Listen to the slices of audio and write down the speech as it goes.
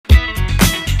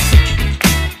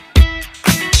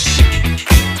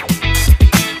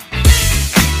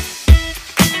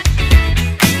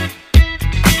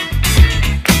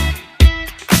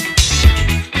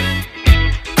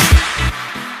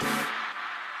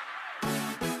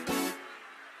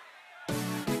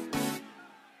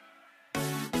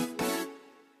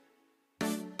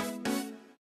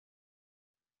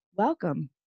Welcome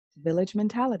to Village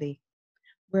Mentality,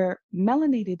 where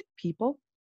melanated people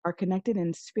are connected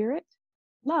in spirit,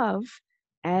 love,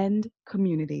 and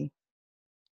community.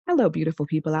 Hello, beautiful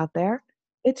people out there.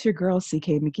 It's your girl,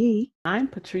 CK McGee. I'm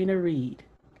Patrina Reed,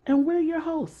 and we're your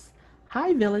hosts.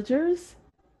 Hi, villagers.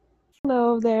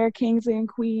 Hello there, kings and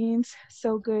queens.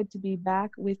 So good to be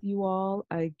back with you all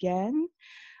again.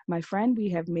 My friend, we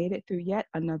have made it through yet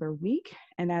another week.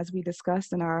 And as we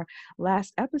discussed in our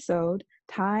last episode,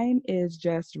 time is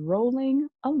just rolling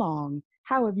along.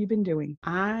 How have you been doing?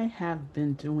 I have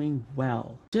been doing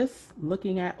well. Just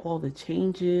looking at all the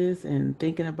changes and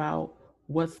thinking about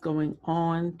what's going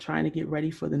on, trying to get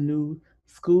ready for the new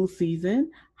school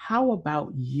season. How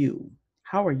about you?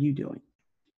 How are you doing?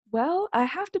 Well, I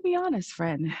have to be honest,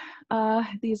 friend.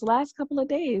 These last couple of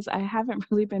days, I haven't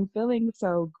really been feeling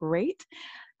so great.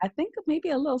 I think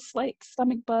maybe a little slight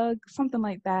stomach bug, something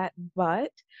like that. But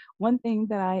one thing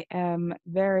that I am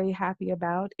very happy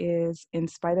about is, in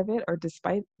spite of it, or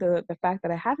despite the fact that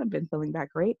I haven't been feeling that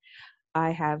great, I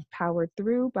have powered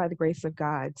through by the grace of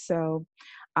God. So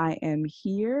I am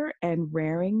here and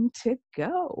raring to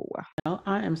go. Well,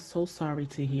 I am so sorry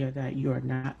to hear that you are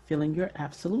not feeling your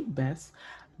absolute best,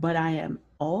 but I am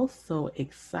also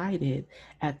excited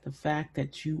at the fact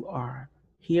that you are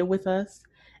here with us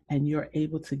and you're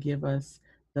able to give us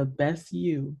the best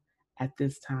you at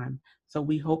this time. So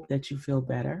we hope that you feel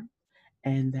better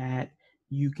and that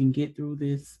you can get through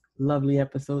this lovely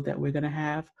episode that we're going to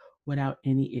have without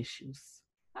any issues.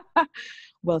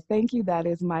 Well, thank you. That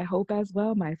is my hope as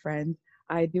well, my friend.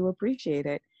 I do appreciate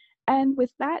it. And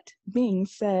with that being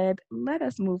said, let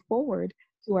us move forward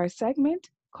to our segment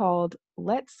called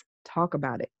Let's Talk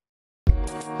About It.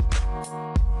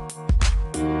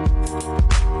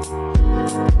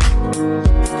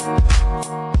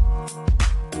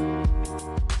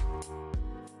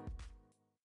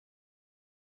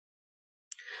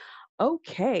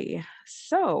 Okay,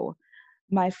 so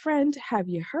my friend, have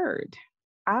you heard?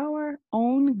 Our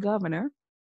own governor,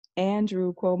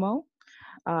 Andrew Cuomo,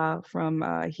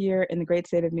 from here in the great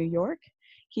state of New York.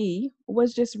 He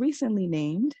was just recently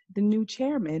named the new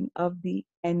chairman of the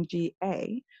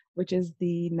NGA, which is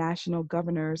the National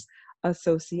Governors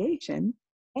Association,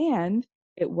 and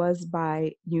it was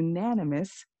by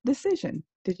unanimous decision.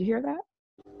 Did you hear that?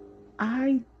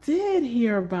 I did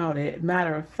hear about it.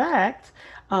 Matter of fact,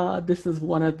 this is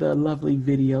one of the lovely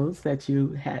videos that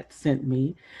you had sent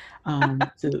me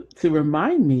to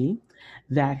remind me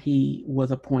that he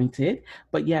was appointed.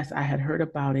 But yes, I had heard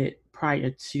about it prior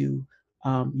to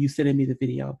you sending me the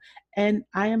video, and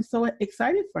I am so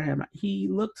excited for him. He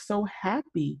looked so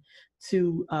happy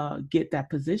to get that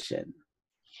position.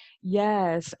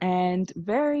 Yes, and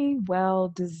very well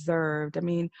deserved. I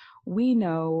mean, we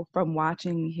know from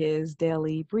watching his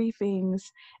daily briefings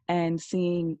and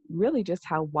seeing really just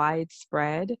how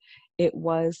widespread it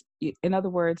was. In other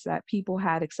words, that people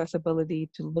had accessibility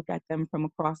to look at them from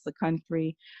across the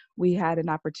country. We had an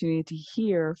opportunity to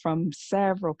hear from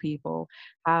several people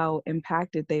how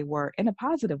impacted they were in a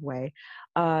positive way,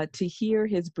 to hear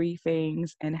his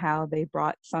briefings and how they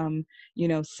brought some,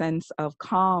 sense of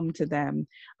calm to them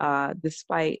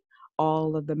despite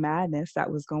all of the madness that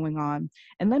was going on.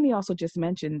 And let me also just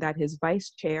mention that his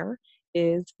vice chair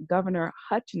is Governor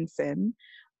Hutchinson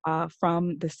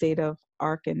from the state of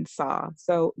Arkansas.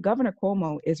 So Governor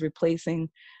Cuomo is replacing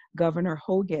Governor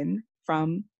Hogan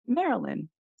from Maryland.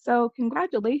 So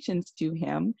congratulations to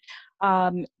him.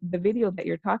 The video that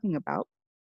you're talking about,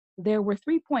 there were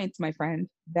 3 points, my friend,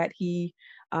 that he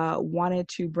wanted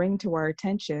to bring to our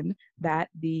attention that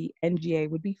the NGA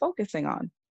would be focusing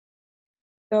on.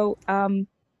 So,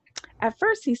 at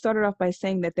first, he started off by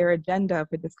saying that their agenda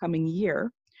for this coming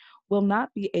year will not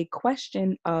be a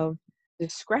question of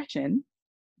discretion,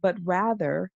 but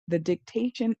rather the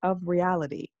dictation of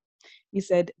reality. He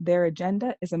said their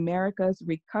agenda is America's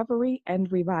recovery and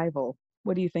revival.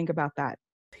 What do you think about that?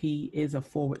 He is a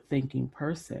forward thinking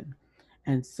person.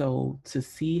 And so to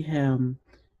see him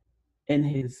in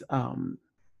his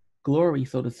glory,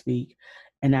 so to speak,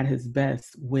 and at his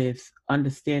best with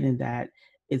understanding that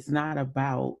it's not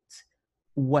about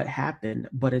what happened,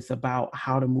 but it's about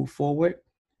how to move forward,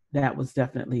 that was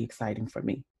definitely exciting for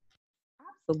me.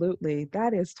 Absolutely.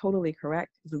 That is totally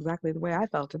correct. It's exactly the way I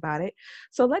felt about it.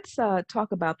 So let's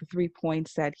talk about the 3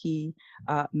 points that he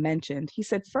mentioned. He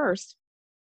said, first,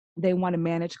 they want to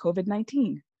manage COVID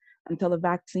 19 until a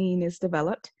vaccine is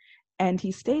developed. And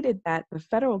he stated that the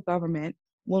federal government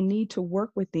will need to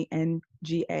work with the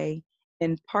NGA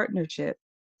in partnership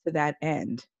to that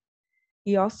end.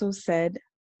 He also said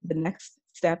the next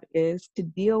step is to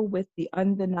deal with the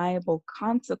undeniable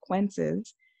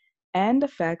consequences and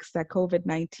effects that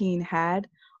COVID-19 had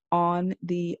on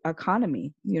the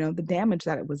economy, the damage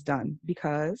that it was done,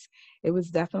 because it was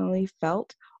definitely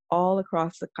felt all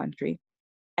across the country,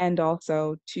 and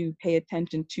also to pay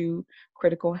attention to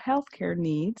critical healthcare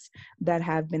needs that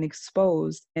have been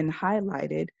exposed and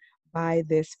highlighted by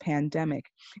this pandemic.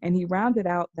 And he rounded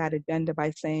out that agenda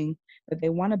by saying that they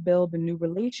want to build a new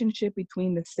relationship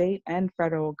between the state and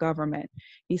federal government.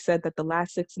 He said that the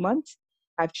last 6 months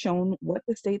have shown what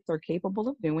the states are capable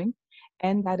of doing,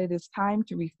 and that it is time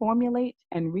to reformulate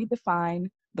and redefine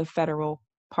the federal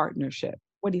partnership.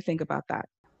 What do you think about that?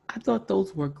 I thought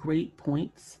those were great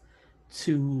points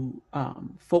to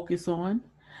focus on.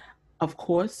 Of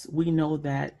course, we know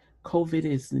that COVID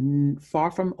is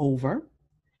far from over.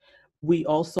 We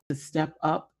also have to step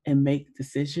up and make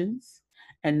decisions,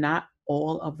 and not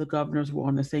all of the governors were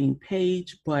on the same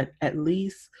page, but at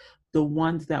least the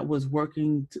ones that was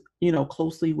working,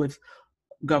 closely with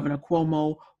Governor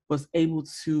Cuomo was able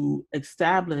to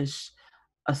establish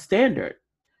a standard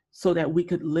so that we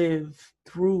could live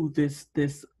through this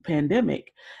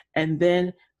pandemic, and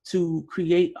then to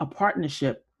create a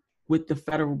partnership with the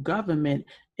federal government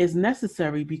is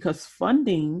necessary because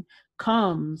funding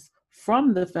comes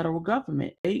from the federal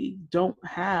government. They don't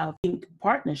have a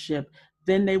partnership,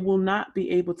 then they will not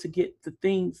be able to get the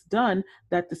things done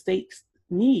that the states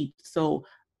need. So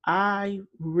I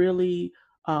really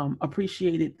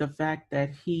appreciated the fact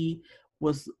that he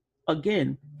was,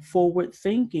 again, forward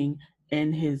thinking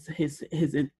in his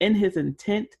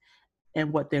intent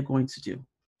and what they're going to do.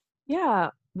 Yeah,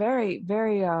 very,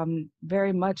 very,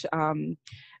 very much,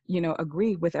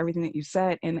 agree with everything that you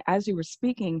said. And as you were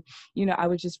speaking, I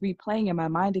was just replaying in my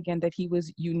mind again that he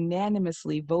was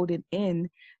unanimously voted in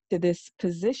to this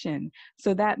position.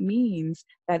 So that means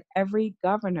that every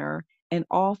governor in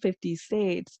all 50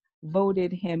 states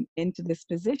voted him into this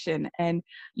position. And,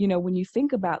 when you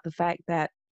think about the fact that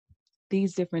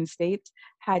these different states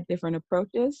had different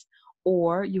approaches,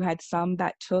 or you had some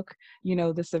that took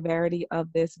the severity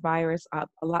of this virus up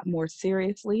a lot more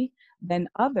seriously than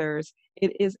others.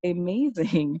 It is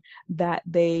amazing that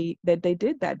they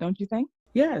did that, don't you think?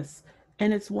 Yes,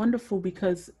 and it's wonderful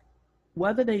because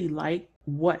whether they like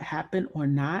what happened or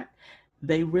not,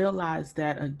 they realize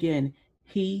that, again,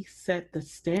 he set the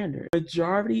standard.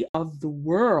 Majority of the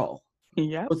world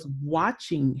Yep. was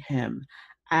watching him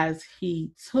as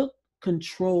he took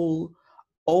control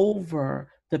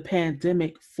over the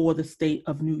pandemic for the state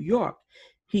of New York.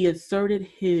 He asserted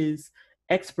his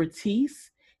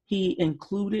expertise. He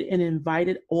included and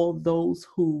invited all those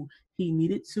who he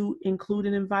needed to include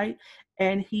and invite,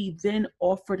 and he then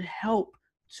offered help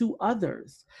to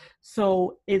others.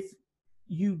 So if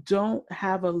you don't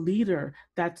have a leader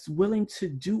that's willing to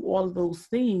do all of those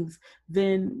things,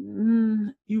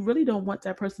 then you really don't want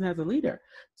that person as a leader.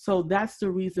 So that's the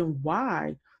reason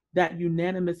why that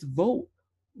unanimous vote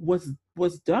was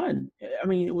done. I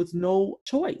mean, it was no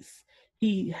choice.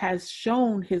 He has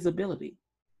shown his ability.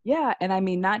 Yeah, and I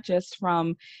mean, not just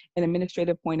from an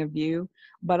administrative point of view,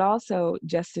 but also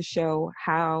just to show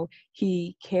how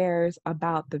he cares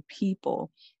about the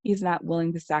people. He's not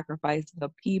willing to sacrifice the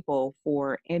people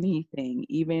for anything,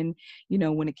 even,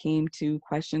 when it came to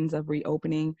questions of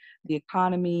reopening the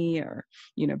economy, or,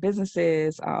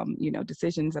 businesses,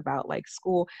 decisions about like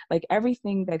school, like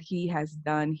everything that he has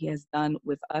done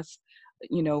with us.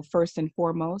 First and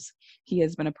foremost, he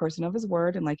has been a person of his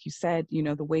word. And like you said,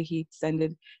 the way he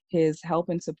extended his help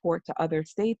and support to other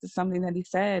states is something that he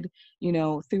said,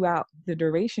 throughout the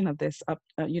duration of this up,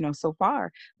 so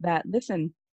far, that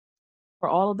listen, for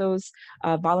all of those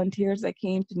volunteers that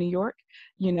came to New York,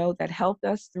 that helped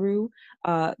us through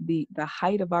the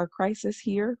height of our crisis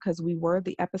here, because we were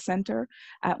the epicenter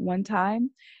at one time.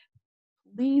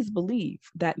 Please believe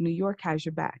that New York has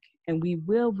your back, and we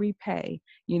will repay,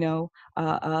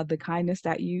 the kindness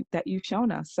that you've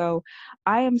shown us. So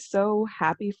I am so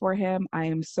happy for him. I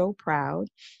am so proud,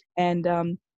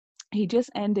 and he just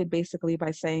ended basically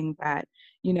by saying that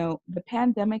the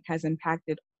pandemic has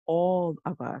impacted all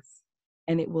of us,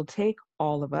 and it will take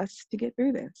all of us to get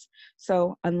through this.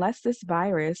 So unless this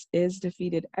virus is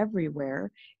defeated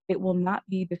everywhere, it will not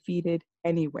be defeated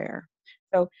anywhere.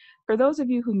 So for those of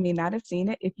you who may not have seen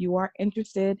it, if you are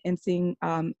interested in seeing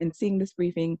this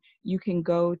briefing, you can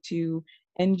go to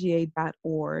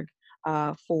nga.org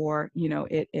for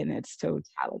it in its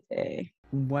totality.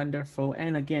 Wonderful.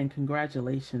 And again,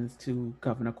 congratulations to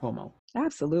Governor Cuomo.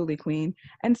 Absolutely, Queen.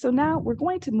 And so now we're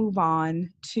going to move on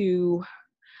to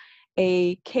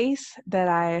another case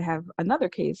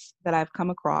that I've come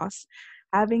across,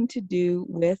 having to do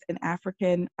with an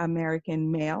African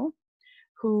American male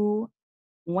who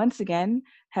once again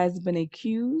has been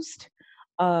accused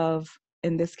of,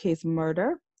 in this case,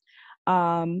 murder.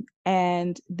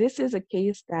 And this is a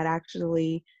case that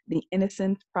actually the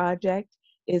Innocence Project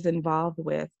is involved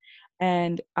with.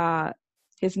 And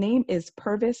his name is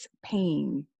Purvis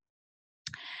Payne.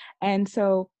 And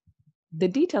so the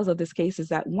details of this case is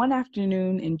that one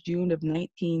afternoon in June of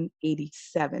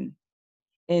 1987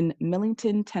 in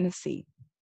Millington, Tennessee,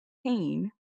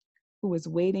 Payne, who was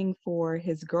waiting for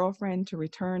his girlfriend to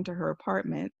return to her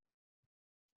apartment,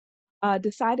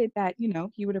 decided that,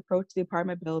 he would approach the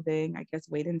apartment building, I guess,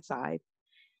 wait inside.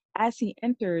 As he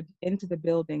entered into the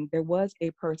building, there was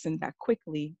a person that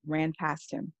quickly ran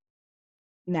past him.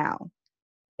 Now,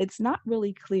 it's not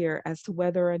really clear as to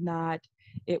whether or not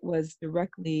it was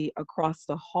directly across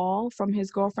the hall from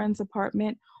his girlfriend's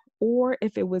apartment or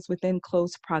if it was within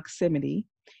close proximity.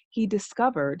 He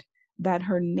discovered that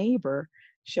her neighbor,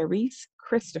 Sharice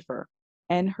Christopher,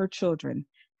 and her children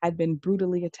had been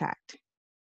brutally attacked.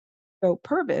 So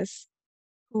Purvis,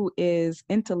 who is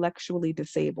intellectually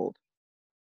disabled,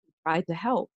 tried to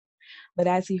help, but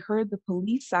as he heard the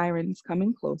police sirens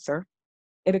coming closer,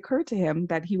 it occurred to him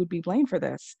that he would be blamed for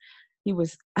this. He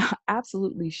was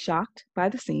absolutely shocked by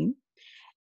the scene.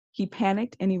 He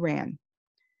panicked and he ran.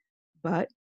 But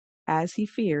as he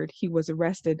feared, he was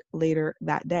arrested later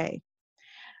that day.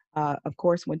 Of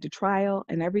course, went to trial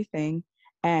and everything,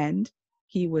 and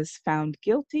he was found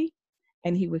guilty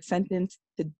and he was sentenced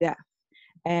to death.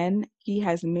 And he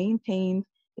has maintained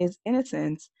his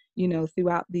innocence,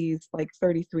 throughout these like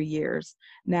 33 years.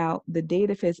 Now, the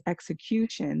date of his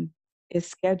execution is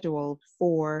scheduled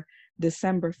for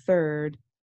December 3rd,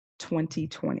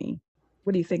 2020.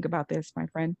 What do you think about this, my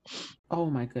friend? Oh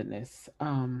my goodness.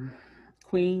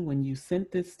 Queen, when you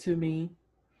sent this to me,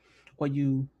 or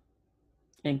you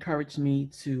encouraged me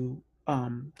to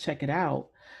check it out,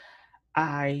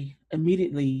 I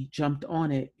immediately jumped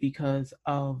on it because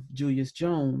of Julius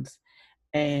Jones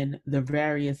and the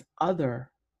various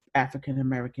other African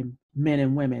American men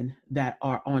and women that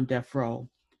are on death row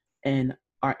and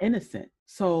are innocent.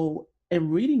 So, in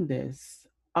reading this,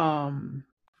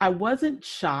 I wasn't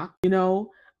shocked,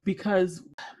 because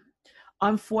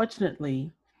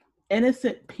unfortunately,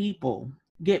 innocent people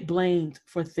get blamed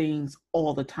for things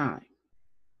all the time.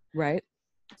 Right.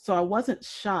 So I wasn't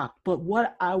shocked. But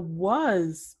what I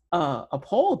was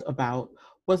appalled about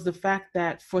was the fact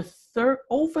that for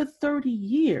over 30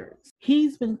 years,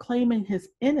 he's been claiming his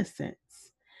innocence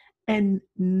and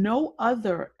no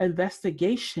other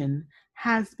investigation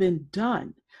has been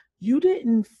done. You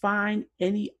didn't find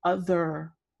any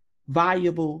other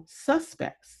viable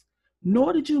suspects,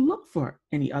 nor did you look for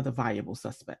any other viable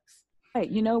suspects. Right.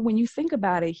 When you think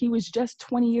about it, he was just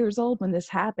 20 years old when this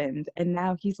happened, and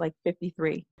now he's like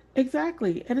 53.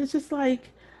 Exactly. And it's just like,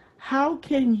 how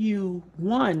can you,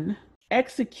 one,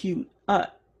 execute a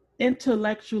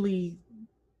intellectually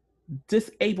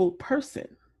disabled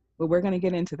person? But we're going to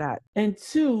get into that. And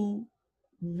two,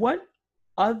 what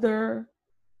other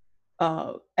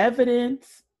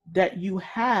evidence that you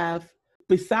have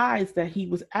besides that he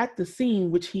was at the scene,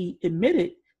 which he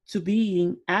admitted to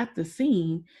being at the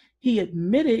scene, he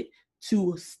admitted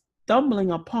to stumbling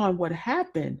upon what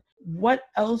happened. What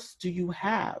else do you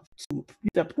have to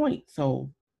the point?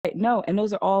 So Right, no, and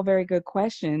those are all very good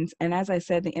questions. And as I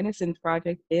said, the Innocence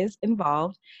Project is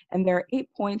involved, and there are 8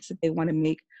 points that they want to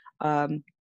make um,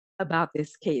 about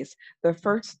this case. The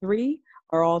first three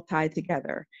are all tied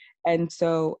together. And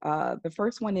so the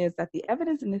first one is that the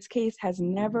evidence in this case has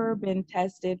never been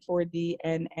tested for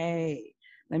DNA.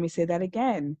 Let me say that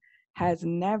again, has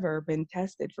never been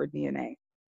tested for DNA.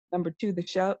 Number two,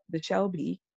 the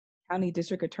Shelby County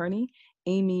District Attorney,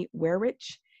 Amy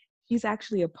Weirich, she's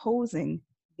actually opposing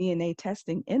DNA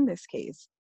testing in this case.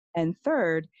 And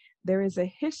third, there is a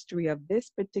history of this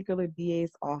particular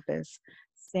DA's office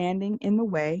standing in the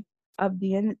way of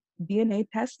DNA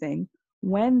testing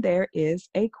when there is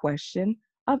a question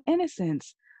of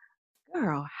innocence.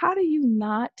 Girl, how do you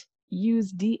not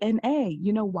use DNA?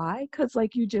 You know why? Because,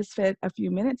 like you just said a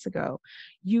few minutes ago,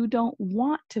 you don't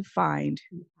want to find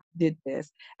who did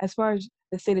this. As far as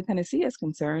the state of Tennessee is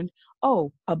concerned,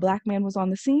 oh, a Black man was on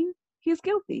the scene, he's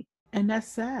guilty. and that's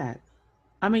sad.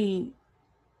 I mean,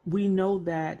 we know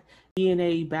that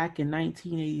DNA back in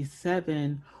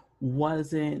 1987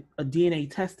 wasn't a DNA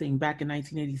testing back in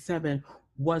 1987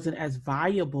 wasn't as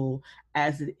viable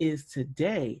as it is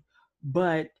today,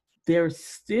 but there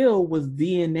still was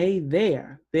DNA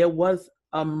there. There was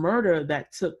a murder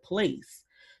that took place.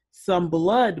 Some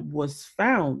blood was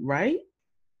found, right?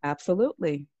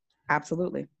 Absolutely.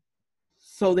 Absolutely.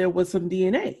 So there was some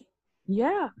DNA.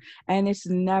 Yeah, and it's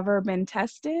never been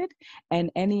tested,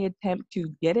 and any attempt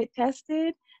to get it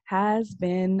tested has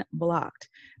been blocked.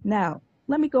 Now,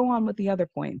 let me go on with the other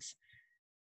points.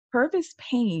 Purvis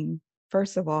Payne,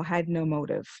 first of all, had no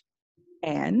motive.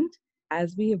 And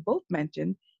as we have both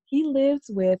mentioned, he lives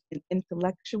with an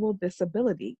intellectual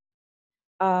disability.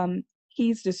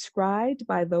 He's described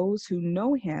by those who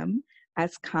know him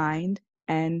as kind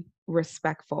and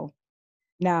respectful.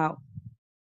 Now,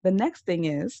 the next thing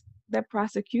is that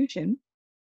prosecution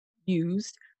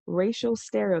used racial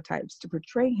stereotypes to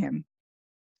portray him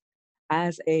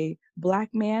as a Black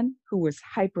man who was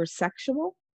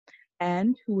hypersexual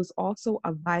and who was also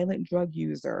a violent drug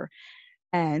user.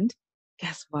 And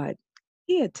guess what?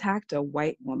 He attacked a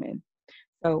white woman.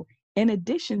 So, in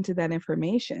addition to that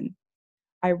information,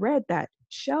 I read that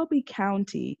Shelby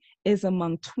County is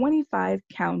among 25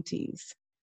 counties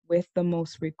with the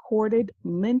most recorded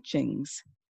lynchings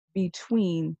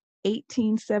between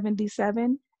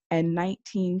 1877 and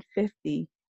 1950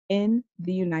 in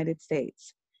the United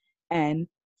States. And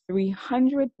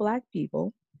 300 Black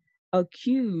people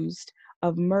accused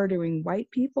of murdering white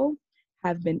people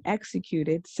have been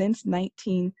executed since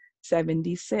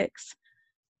 1976,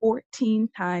 14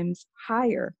 times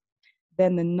higher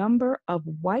than the number of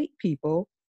white people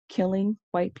killing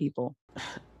white people.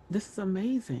 This is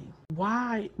amazing.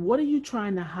 Why? What are you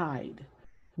trying to hide?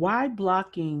 Why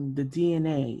blocking the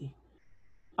DNA?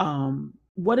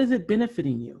 What is it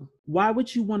benefiting you? Why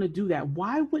would you want to do that?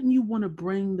 Why wouldn't you want to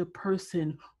bring the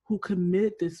person who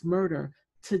committed this murder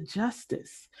to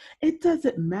justice? It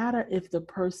doesn't matter if the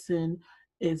person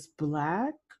is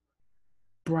Black,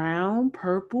 brown,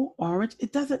 purple, orange.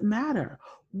 It doesn't matter.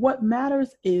 What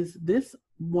matters is this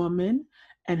woman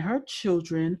and her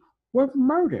children were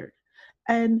murdered.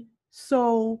 And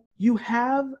so you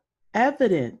have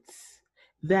evidence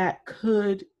that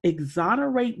could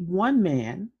exonerate one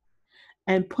man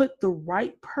and put the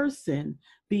right person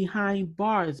behind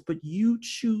bars, but you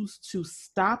choose to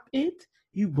stop it.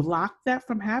 You block that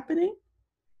from happening,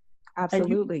 and you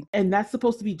Absolutely. and that's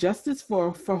supposed to be justice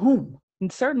for whom?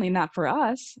 And certainly not for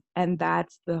us. And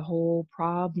that's the whole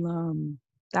problem.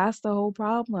 That's the whole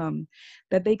problem.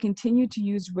 That they continue to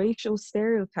use racial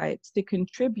stereotypes to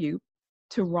contribute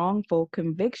to wrongful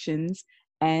convictions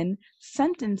and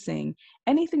sentencing.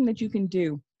 Anything that you can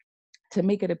do to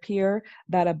make it appear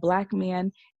that a Black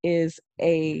man is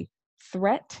a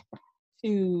threat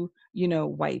to,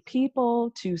 white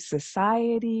people, to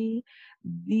society.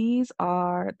 These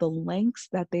are the lengths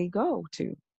that they go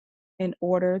to in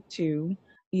order to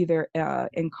either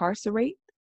incarcerate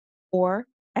or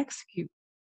execute.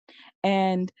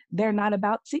 And they're not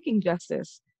about seeking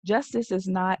justice. Justice is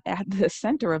not at the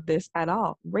center of this at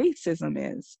all. Racism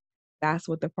is. That's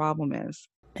what the problem is.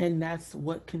 And that's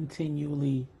what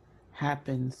continually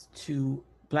happens to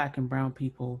Black and brown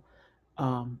people,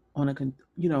 on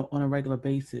a regular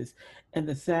basis. And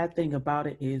the sad thing about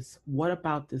it is, what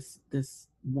about this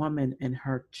woman and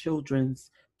her children's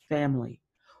family?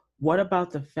 What about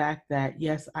the fact that,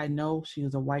 yes, I know she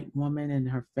was a white woman and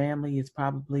her family is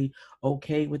probably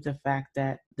okay with the fact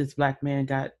that this Black man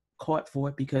got caught for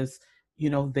it because,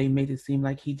 they made it seem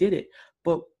like he did it.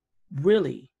 But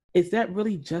really, is that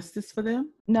really justice for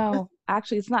them? No,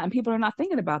 actually, it's not. And people are not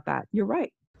thinking about that. You're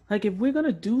right. Like, if we're going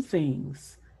to do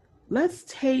things, let's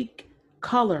take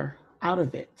color out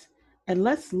of it and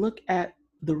let's look at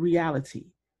the reality.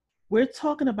 We're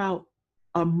talking about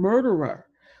a murderer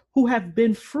who have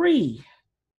been free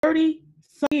 30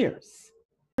 years,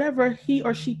 whatever he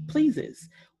or she pleases,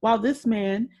 while this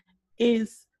man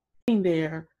is sitting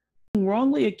there being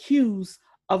wrongly accused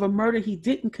of a murder he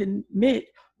didn't commit,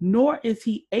 nor is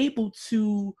he able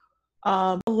to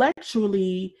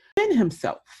intellectually defend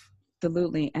himself.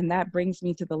 Absolutely. And that brings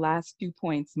me to the last 2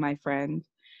 points, my friend.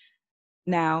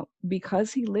 Now,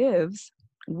 because he lives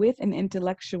with an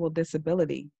intellectual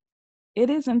disability, it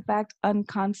is in fact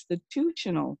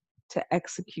unconstitutional to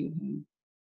execute him.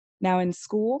 Now, in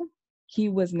school, he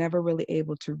was never really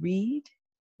able to read,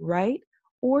 write,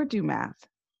 or do math.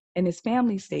 And his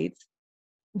family states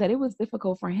that it was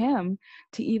difficult for him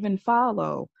to even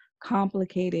follow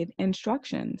complicated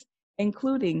instructions,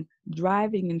 including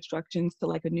driving instructions to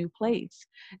like a new place,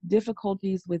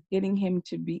 difficulties with getting him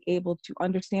to be able to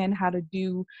understand how to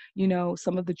do,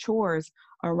 some of the chores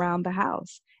around the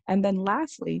house. And then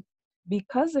lastly,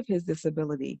 because of his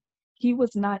disability, he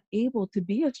was not able to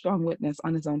be a strong witness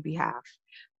on his own behalf.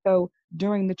 So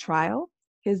during the trial,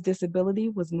 his disability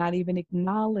was not even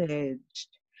acknowledged.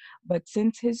 But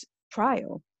since his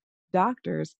trial,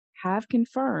 doctors have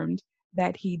confirmed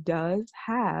that he does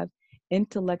have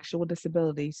intellectual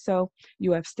disability. So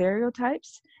you have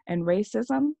stereotypes and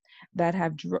racism that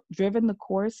have driven the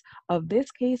course of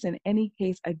this case and any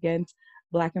case against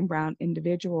Black and Brown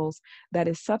individuals that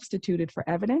is substituted for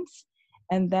evidence.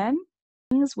 And then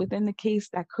things within the case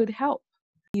that could help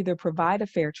either provide a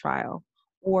fair trial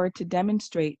or to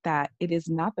demonstrate that it is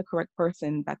not the correct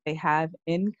person that they have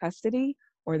in custody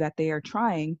or that they are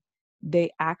trying, they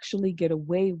actually get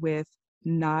away with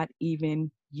not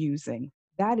even using.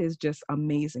 That is just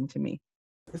amazing to me.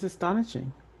 It's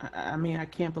astonishing. I mean, I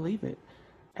can't believe it.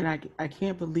 And I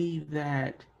can't believe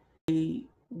that they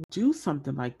do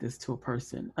something like this to a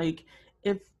person. Like,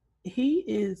 if he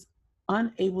is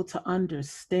unable to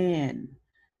understand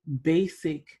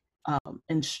basic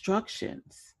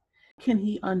instructions, can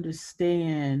he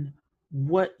understand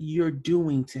what you're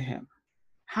doing to him?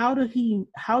 How does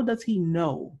he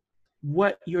know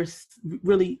what you're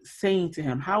really saying to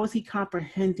him? How is he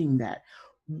comprehending that?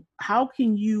 How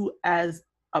can you as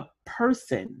a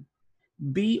person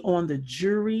be on the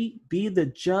jury, be the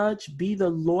judge, be the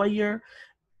lawyer,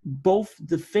 both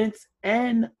defense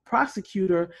and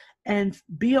prosecutor, and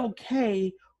be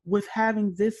okay with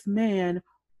having this man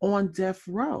on death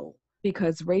row?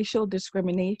 Because racial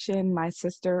discrimination, my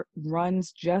sister,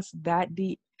 runs just that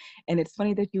deep. And it's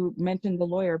funny that you mentioned the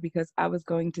lawyer because I was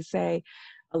going to say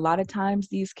a lot of times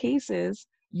these cases,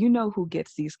 you know who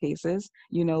gets these cases,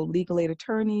 legal aid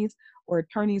attorneys or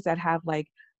attorneys that have like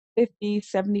 50,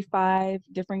 75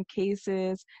 different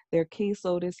cases. Their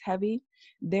caseload is heavy.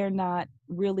 They're not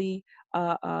really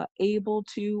able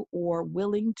to or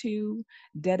willing to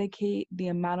dedicate the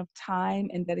amount of time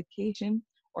and dedication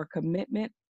or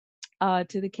commitment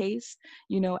to the case,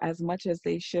 as much as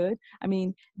they should. I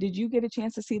mean, did you get a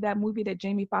chance to see that movie that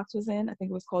Jamie Foxx was in? I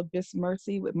think it was called Just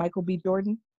Mercy with Michael B.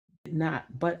 Jordan. Not,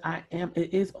 but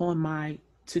it is on my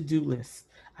to-do list.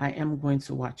 I am going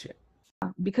to watch it.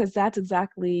 Because that's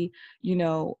exactly,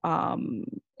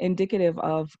 indicative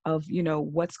of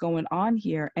what's going on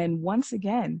here. And once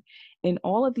again, in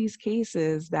all of these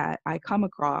cases that I come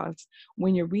across,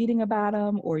 when you're reading about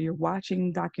them or you're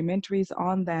watching documentaries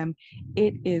on them,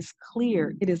 it is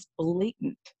clear, it is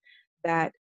blatant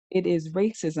that it is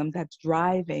racism that's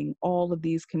driving all of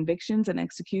these convictions and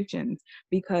executions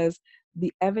because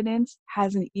the evidence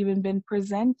hasn't even been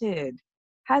presented.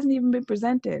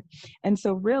 And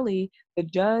so really the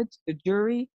judge, the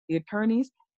jury, the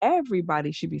attorneys,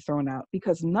 everybody should be thrown out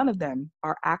because none of them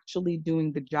are actually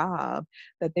doing the job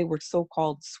that they were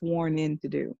so-called sworn in to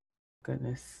do.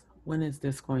 Goodness, when is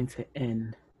this going to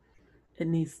end? It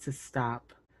needs to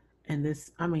stop. And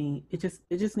this, I mean, it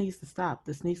just needs to stop.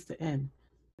 This needs to end.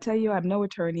 I tell you, I'm no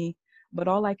attorney, but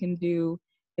all I can do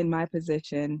in my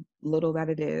position, little that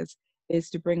it is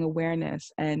to bring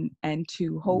awareness and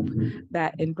to hope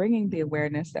that in bringing the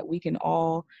awareness that we can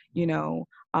all,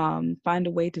 find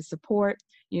a way to support,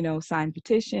 sign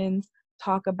petitions,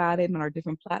 talk about it on our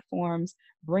different platforms,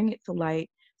 bring it to light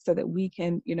so that we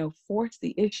can, force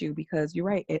the issue because you're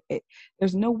right,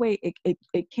 there's no way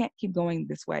it can't keep going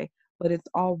this way, but it's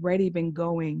already been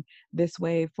going this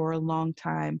way for a long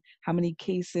time. How many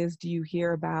cases do you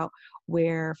hear about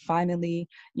where finally,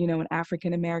 an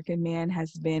African American man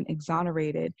has been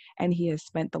exonerated and he has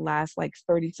spent the last like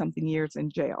 30 something years in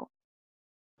jail?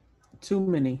 Too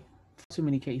many, too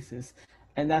many cases.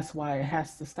 And that's why it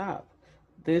has to stop.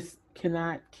 This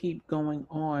cannot keep going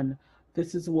on.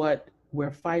 This is what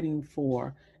we're fighting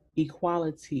for,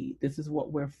 equality. This is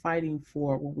what we're fighting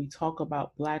for when we talk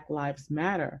about Black Lives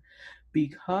Matter,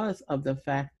 because of the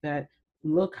fact that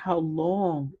look how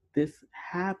long this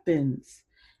happens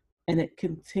and it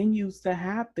continues to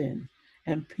happen.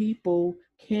 And people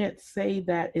can't say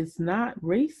that it's not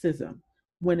racism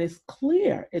when it's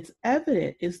clear, it's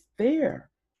evident, it's there.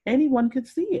 Anyone could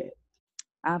see it.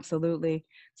 Absolutely.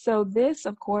 So this,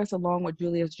 of course, along with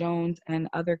Julius Jones and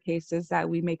other cases that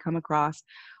we may come across,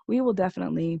 we will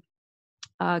definitely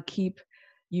keep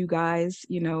you guys,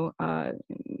 in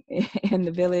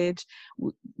the village.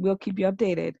 We'll keep you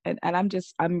updated. And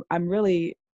I'm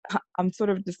really, I'm sort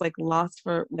of just like lost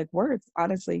for like words,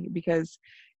 honestly, because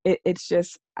it's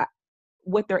just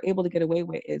what they're able to get away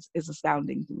with is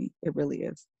astounding to me. It really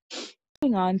is.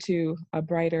 Moving on to a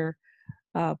brighter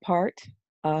part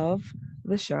of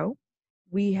the show,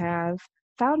 we have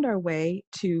found our way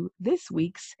to this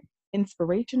week's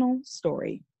inspirational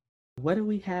story. What do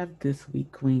we have this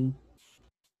week, Queen?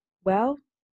 Well,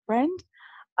 friend,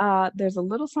 there's a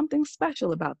little something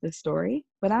special about this story,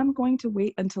 but I'm going to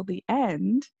wait until the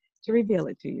end to reveal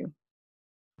it to you.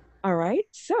 All right,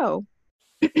 so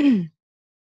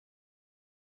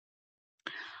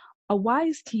a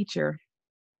wise teacher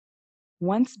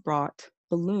once brought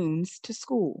balloons to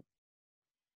school.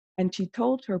 and she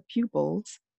told her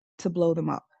pupils to blow them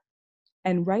up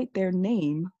and write their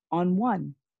name on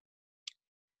one.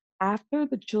 After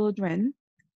the children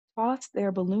tossed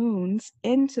their balloons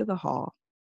into the hall,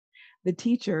 the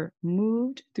teacher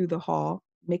moved through the hall,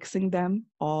 mixing them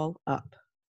all up.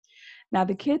 Now,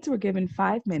 the kids were given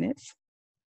 5 minutes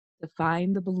to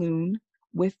find the balloon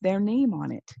with their name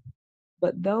on it.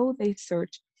 But though they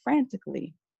searched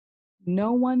frantically,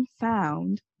 no one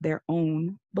found their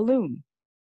own balloon.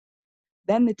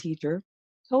 Then the teacher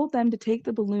told them to take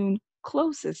the balloon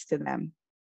closest to them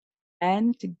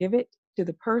and to give it to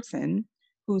the person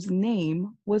whose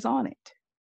name was on it.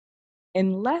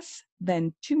 In less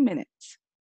than 2 minutes,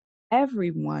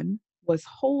 everyone was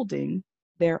holding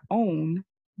their own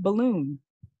balloon.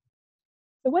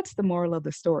 So, what's the moral of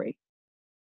the story?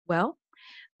 Well,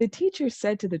 the teacher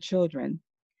said to the children,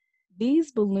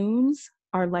 "These balloons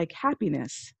are like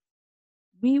happiness.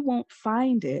 We won't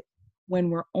find it when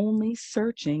we're only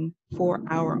searching for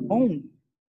our own.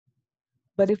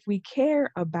 But if we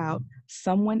care about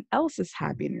someone else's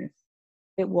happiness,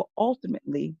 it will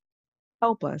ultimately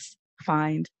help us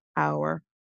find our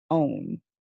own."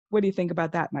 What do you think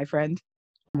about that, my friend?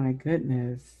 My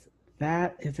goodness,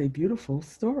 that is a beautiful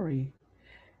story.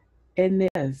 And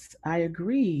yes, I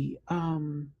agree.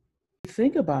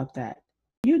 Think about that.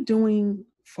 You're doing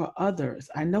for others.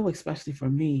 I know, especially for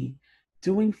me,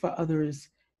 doing for others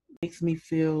makes me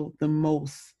feel the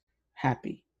most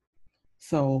happy.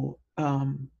 So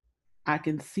I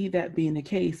can see that being the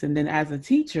case. And then as a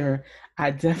teacher,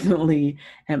 I definitely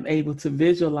am able to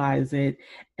visualize it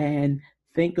and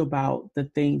think about the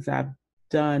things I've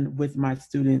done with my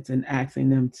students and asking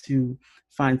them to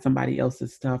find somebody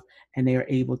else's stuff, and they are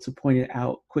able to point it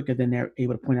out quicker than they're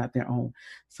able to point out their own.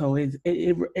 So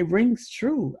it rings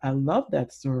true. I love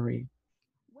that story.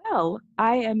 Well,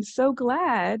 I am so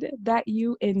glad that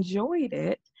you enjoyed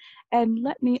it. And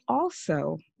let me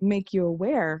also make you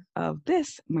aware of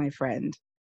this, my friend.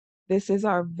 This is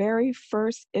our very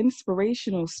first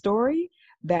inspirational story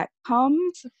that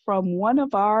comes from one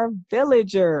of our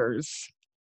villagers.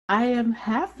 I am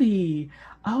happy.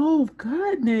 Oh,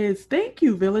 goodness. Thank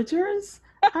you, villagers.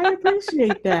 I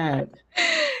appreciate that.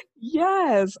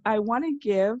 Yes, I want to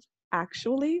give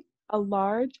actually a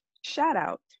large shout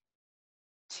out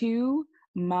to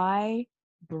my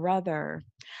brother.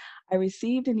 I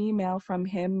received an email from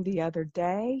him the other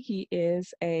day. He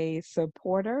is a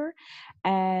supporter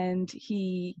and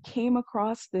he came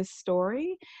across this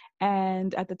story.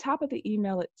 And at the top of the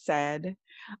email, it said,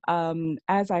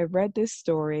 as I read this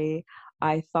story,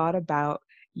 I thought about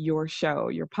your show,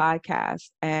 your podcast,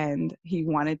 and he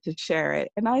wanted to share it.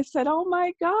 And I said, "Oh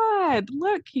my God,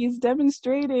 look, he's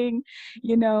demonstrating,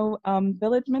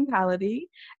 village mentality."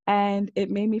 And it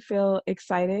made me feel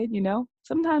excited.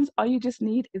 Sometimes all you just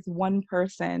need is one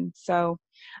person. So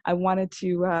I wanted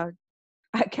to,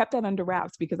 I kept that under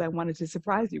wraps because I wanted to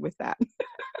surprise you with that.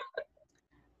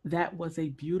 That was a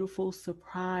beautiful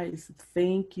surprise.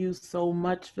 Thank you so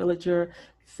much, Villager.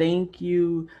 Thank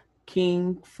you,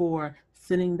 King, for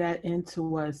sending that in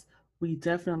to us. We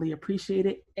definitely appreciate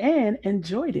it and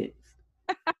enjoyed it.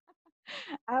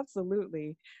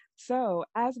 Absolutely. So,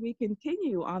 as we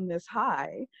continue on this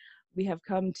high, we have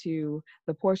come to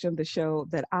the portion of the show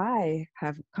that I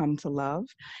have come to love,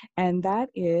 and that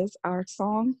is our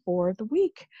song for the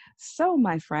week. So,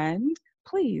 my friend,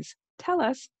 please tell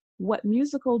us what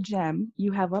musical gem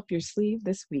you have up your sleeve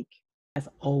this week. As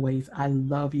always, I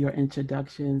love your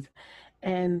introductions.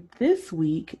 And this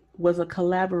week was a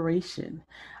collaboration.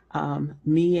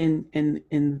 Me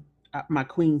and my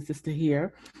queen sister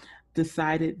here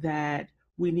decided that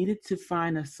we needed to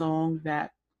find a song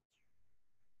that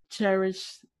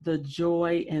cherished the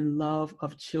joy and love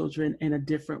of children in a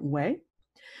different way.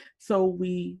 So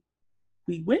we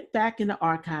went back in the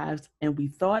archives and we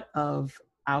thought of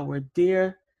our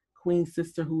dear queen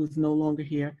sister who is no longer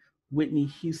here, Whitney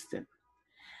Houston.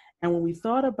 And when we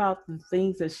thought about the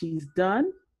things that she's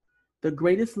done, the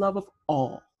greatest love of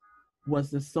all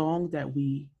was the song that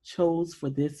we chose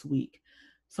for this week.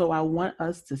 So I want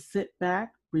us to sit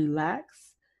back,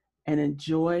 relax, and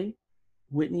enjoy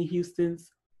Whitney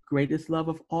Houston's greatest love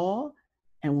of all.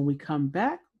 And when we come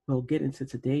back, we'll get into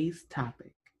today's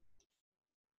topic.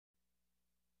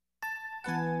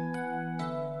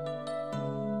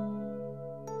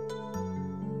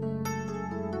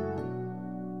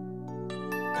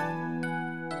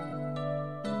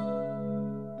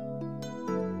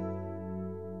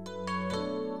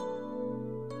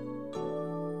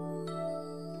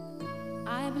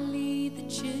 I believe the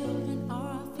children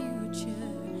are our future.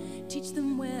 Teach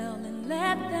them well and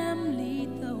let them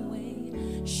lead the way.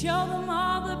 Show them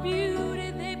all the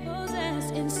beauty they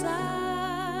possess inside.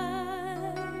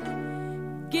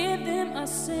 Give them a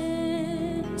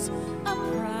sense of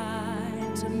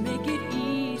pride to make it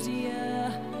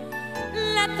easier.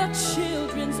 Let the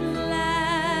children's laughter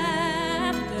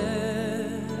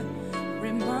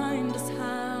remind us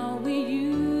how we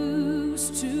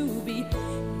used to be.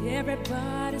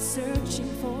 Everybody's searching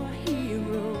for a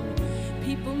hero.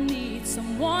 People need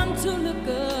someone to look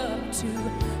up to.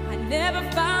 I never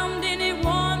found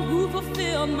anyone who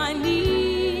fulfilled my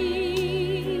needs.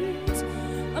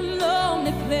 A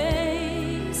lonely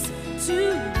place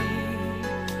to be,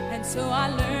 and so I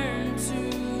learned to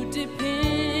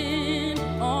depend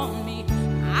on me.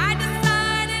 I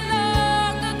decided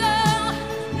long ago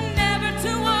never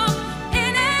to walk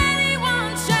in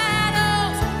anyone's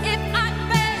shadows. If I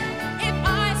fail, if I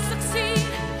succeed,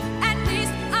 at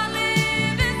least I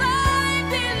live as I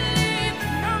believe.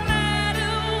 No matter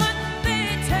what they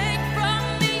take from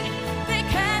me, they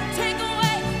can't take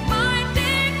away my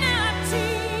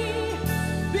dignity.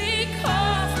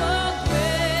 Because the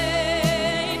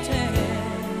greatest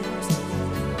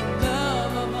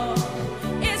love of all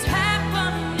is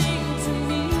happening to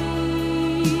me.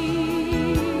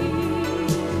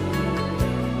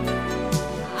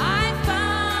 I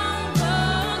found the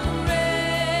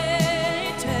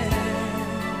greatest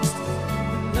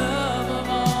love of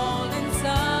all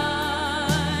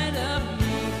inside of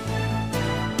me.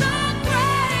 The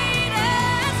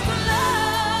greatest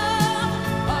love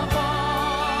of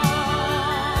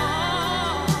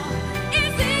all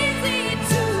is easy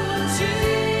to achieve.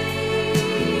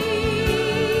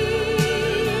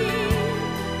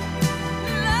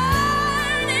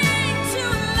 Learning to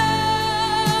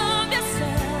love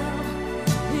yourself,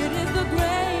 it is the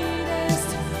greatest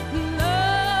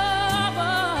love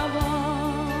of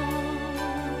all.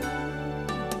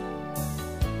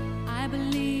 I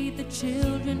believe the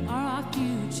children are our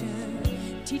future.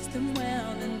 Teach them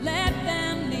well and let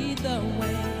them lead the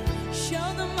way.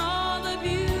 Show them all the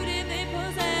beauty they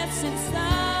possess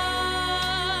inside.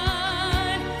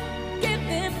 Give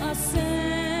them a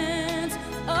sense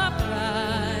of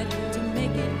pride to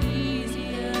make it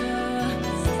easier.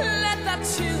 Let the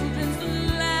children's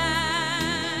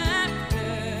laughter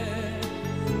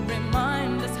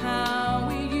remind us how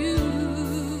we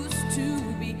used to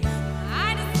be.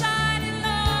 I decided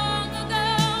long ago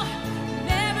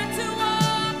never to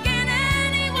walk in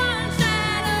anyone's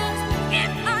shadows.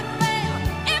 If I fail,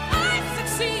 if I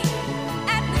succeed,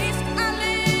 at least I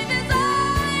live as I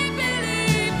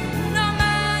believe. No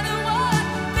matter what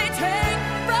they take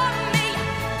from me,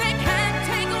 they can't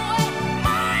take away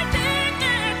my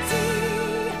dignity.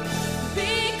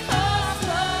 Because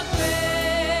the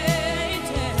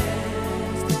greatest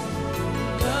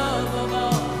love of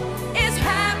all is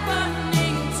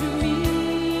happening to me.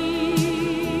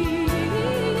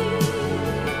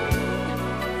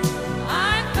 I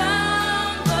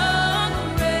found the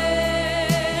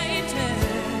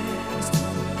greatest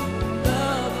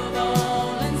love of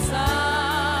all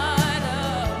inside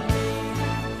of me.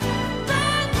 The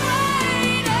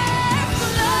greatest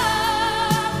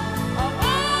love of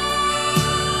all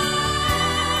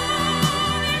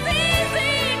is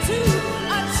easy to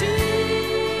achieve.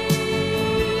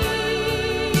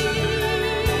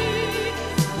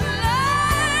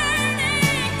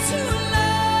 Learning to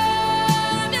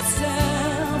love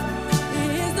yourself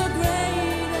is the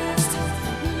greatest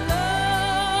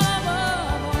love of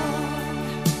all.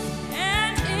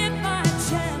 And if by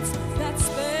chance that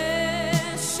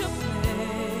special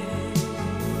place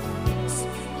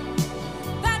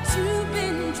that you've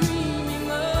been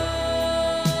dreaming of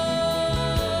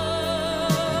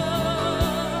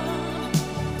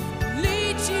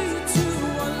leads you to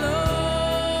a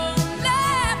lonely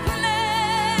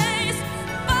place,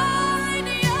 find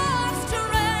your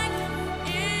strength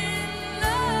in love.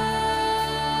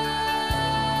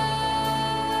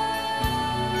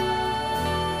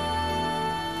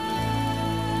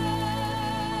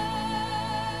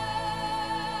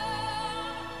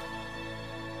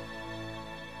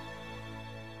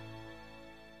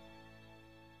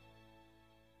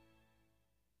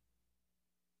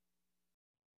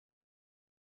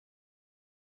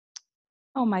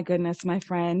 Oh my goodness, my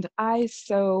friend. I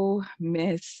so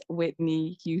miss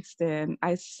Whitney Houston.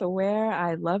 I swear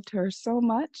I loved her so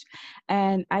much.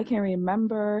 And I can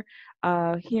remember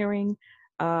hearing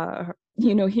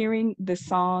hearing the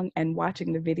song and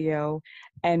watching the video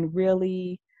and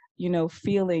really,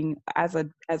 feeling as a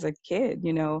kid,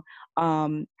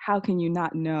 how can you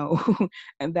not know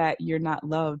and that you're not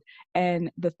loved?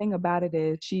 And the thing about it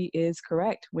is she is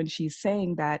correct when she's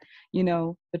saying that,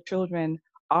 the children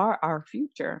are our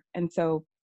future. And so,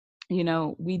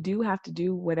 we do have to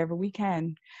do whatever we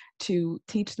can to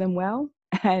teach them well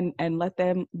and let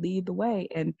them lead the way.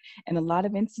 And in a lot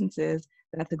of instances,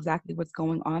 that's exactly what's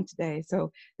going on today.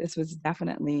 So this was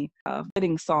definitely a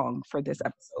fitting song for this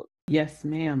episode. Yes,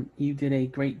 ma'am. You did a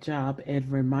great job at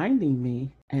reminding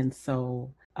me. And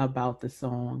so about the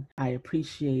song, I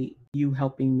appreciate you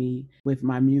helping me with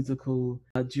my musical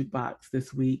jukebox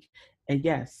this week. And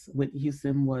yes, Whitney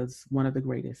Houston was one of the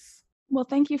greatest. Well,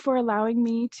 thank you for allowing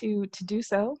me to do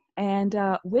so. And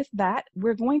with that,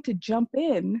 we're going to jump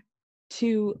in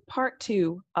to part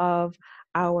two of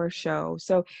our show.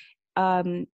 So,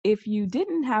 if you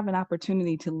didn't have an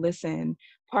opportunity to listen,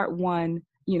 part one,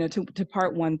 to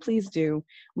part one, please do.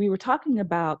 We were talking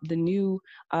about the new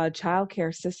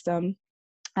childcare system.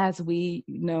 As we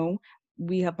know,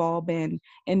 we have all been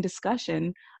in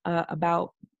discussion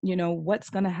about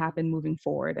what's going to happen moving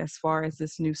forward as far as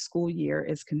this new school year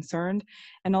is concerned.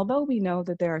 And although we know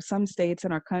that there are some states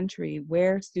in our country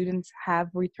where students have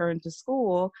returned to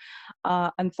school,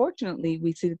 unfortunately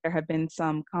we see that there have been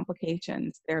some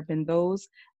complications. There have been those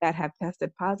that have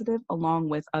tested positive along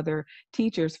with other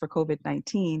teachers for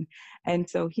COVID-19. And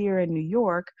so here in New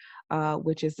York,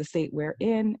 which is the state we're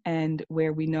in and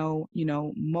where we know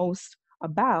most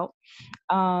about,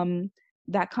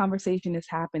 that conversation is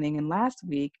happening. And last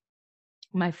week,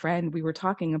 my friend, we were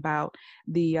talking about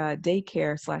the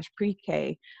daycare slash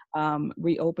pre-K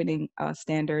reopening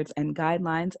standards and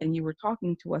guidelines, and you were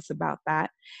talking to us about that.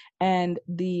 And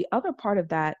the other part of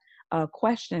that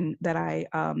question that I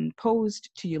posed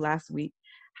to you last week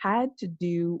had to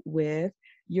do with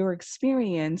your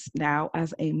experience now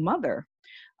as a mother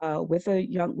with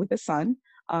a son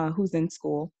who's in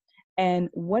school, and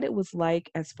what it was like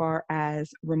as far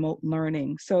as remote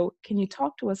learning. So can you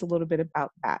talk to us a little bit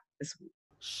about that this week?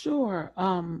 Sure.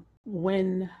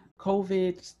 When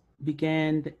COVID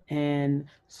began and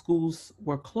schools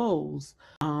were closed,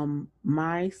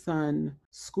 my son's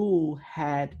school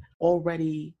had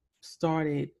already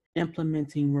started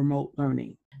implementing remote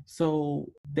learning. So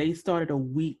they started a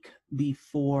week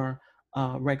before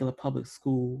regular public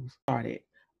schools started.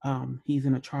 He's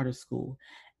in a charter school.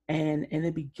 And in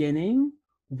the beginning,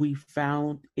 we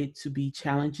found it to be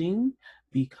challenging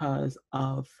because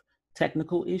of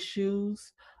technical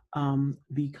issues,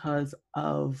 because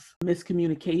of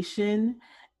miscommunication,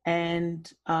 and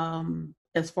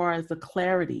as far as the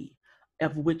clarity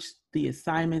of which the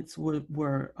assignments were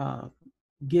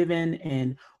given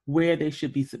and where they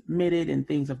should be submitted and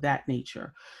things of that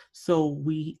nature. So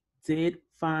we did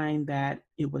find that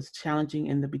it was challenging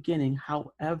in the beginning.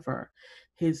 However,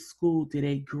 his school did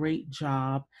a great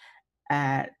job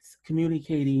at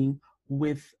communicating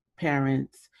with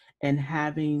parents and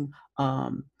having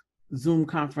Zoom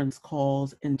conference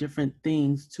calls and different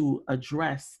things to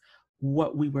address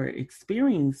what we were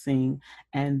experiencing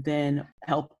and then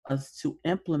help us to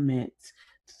implement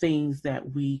things that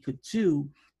we could do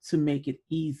to make it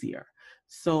easier.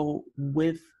 So,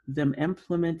 with them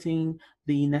implementing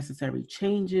the necessary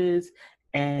changes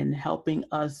and helping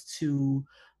us to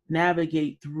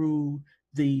navigate through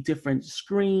the different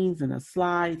screens and the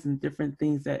slides and different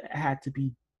things that had to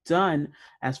be done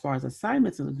as far as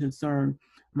assignments are concerned,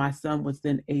 my son was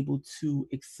then able to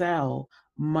excel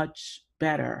much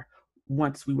better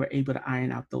once we were able to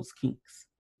iron out those kinks.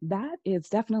 That is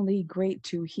definitely great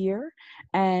to hear.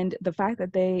 And the fact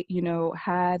that they,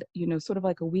 had, sort of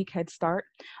like a week head start,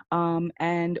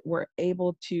 and were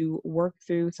able to work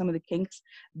through some of the kinks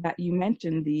that you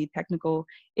mentioned, the technical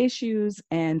issues,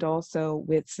 and also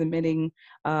with submitting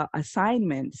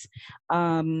assignments.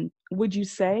 Would you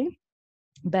say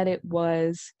that it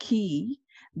was key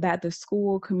that the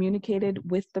school communicated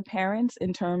with the parents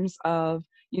in terms of,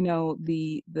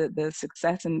 the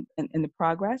success and the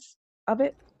progress of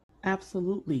it?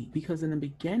 Absolutely, because in the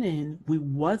beginning, we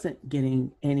wasn't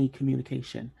getting any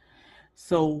communication.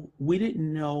 So we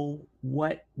didn't know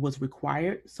what was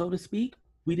required, so to speak.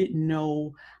 We didn't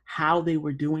know how they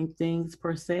were doing things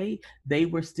per se. They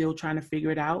were still trying to figure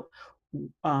it out.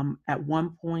 At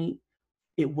one point,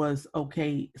 it was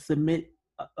okay, submit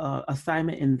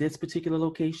assignment in this particular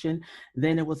location.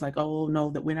 Then it was like, oh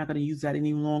no, that we're not going to use that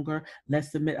any longer.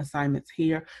 Let's submit assignments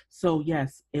here. So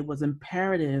yes, it was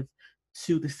imperative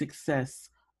to the success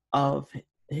of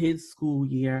his school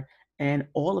year and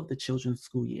all of the children's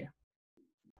school year.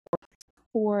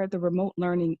 For the remote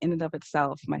learning in and of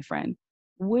itself, my friend,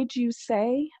 would you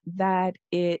say that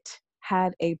it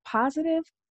had a positive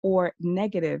or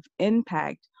negative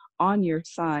impact on your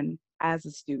son as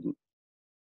a student?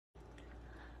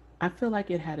 I feel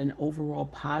like it had an overall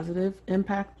positive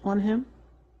impact on him.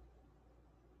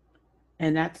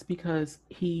 And that's because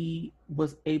he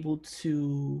was able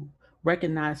to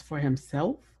recognize for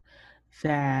himself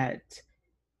that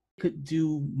he could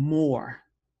do more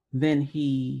than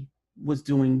he was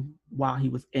doing while he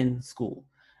was in school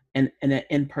and in an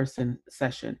in-person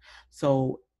session.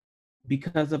 So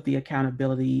because of the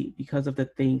accountability, because of the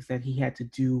things that he had to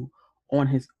do on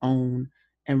his own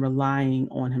and relying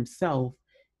on himself,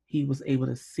 he was able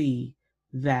to see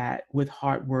that with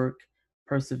hard work,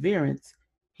 perseverance,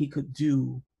 he could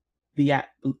do the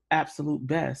absolute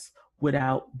best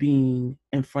without being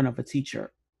in front of a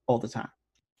teacher all the time.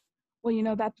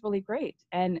 Well, that's really great.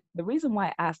 And the reason why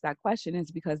I asked that question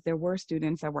is because there were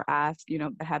students that were asked,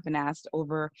 that have been asked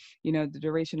over, the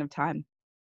duration of time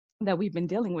that we've been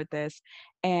dealing with this.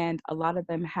 And a lot of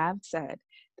them have said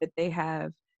that they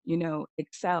have,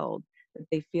 excelled, that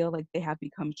they feel like they have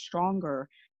become stronger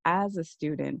as a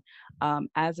student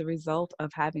as a result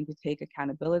of having to take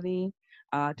accountability,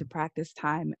 to practice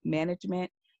time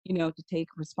management. To take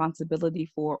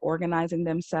responsibility for organizing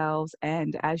themselves.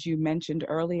 And as you mentioned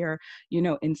earlier,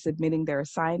 in submitting their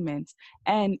assignments.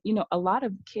 And, a lot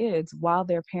of kids, while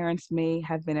their parents may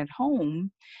have been at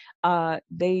home,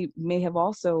 they may have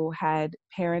also had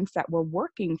parents that were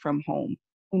working from home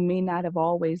who may not have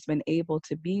always been able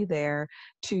to be there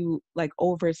to like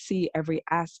oversee every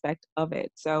aspect of it.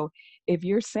 So if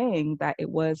you're saying that it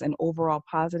was an overall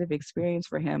positive experience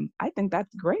for him, I think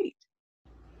that's great.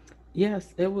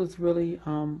 Yes, it was really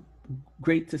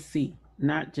great to see,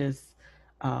 not just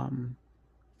um,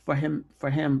 for him,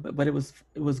 but it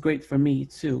was great for me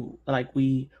too. Like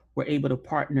we were able to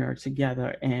partner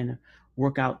together and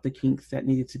work out the kinks that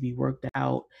needed to be worked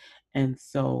out, and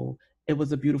so it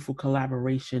was a beautiful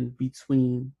collaboration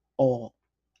between all.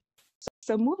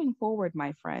 So moving forward,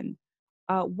 my friend,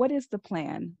 what is the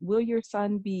plan? Will your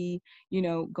son be,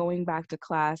 going back to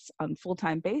class on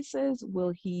full-time basis?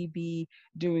 Will he be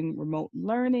doing remote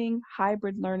learning,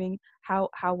 hybrid learning? How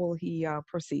will he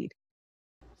proceed?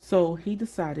 So he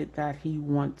decided that he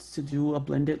wants to do a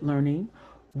blended learning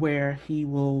where he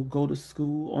will go to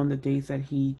school on the days that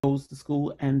he goes to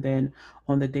school, and then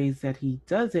on the days that he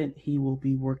doesn't, he will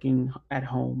be working at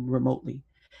home remotely.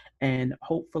 And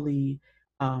hopefully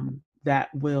that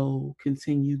will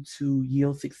continue to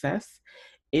yield success.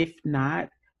 If not,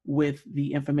 with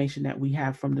the information that we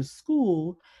have from the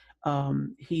school,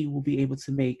 he will be able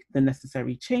to make the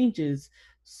necessary changes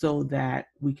so that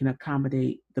we can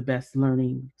accommodate the best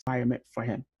learning environment for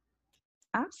him.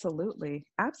 Absolutely.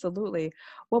 Absolutely.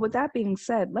 Well, with that being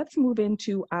said, let's move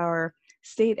into our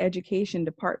state education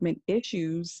department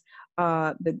issues,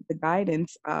 the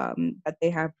guidance that they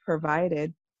have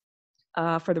provided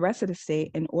for the rest of the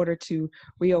state in order to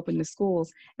reopen the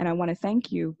schools. And I want to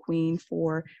thank you, Queen,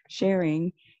 for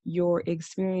sharing your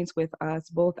experience with us,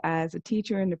 both as a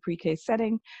teacher in the pre-K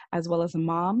setting, as well as a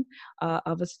mom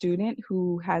of a student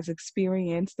who has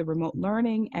experienced the remote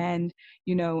learning and,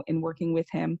 in working with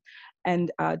him,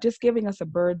 and just giving us a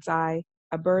bird's eye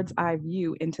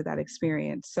view into that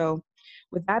experience. So,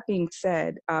 with that being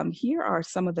said, here are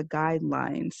some of the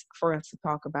guidelines for us to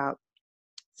talk about.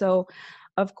 So,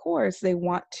 of course, they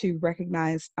want to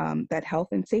recognize that health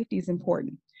and safety is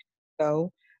important.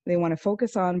 So, they want to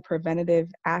focus on preventative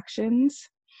actions,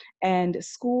 and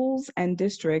schools and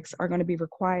districts are going to be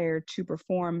required to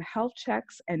perform health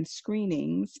checks and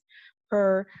screenings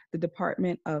per the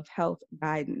Department of Health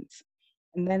guidance.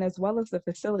 And then, as well as the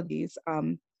facilities,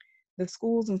 the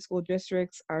schools and school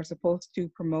districts are supposed to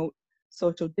promote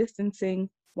social distancing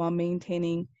while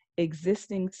maintaining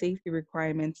existing safety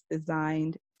requirements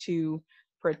designed to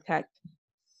protect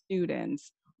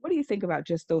students. What do you think about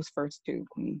just those first two,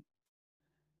 Queen?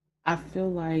 I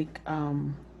feel like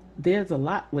there's a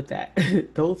lot with that.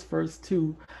 Those first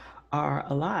two are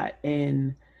a lot.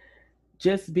 And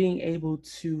just being able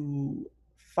to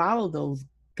follow those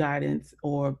guidance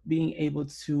or being able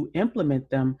to implement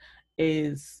them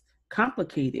is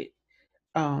complicated.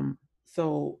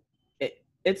 So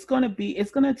it's going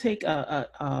to take a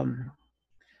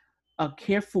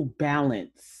careful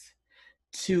balance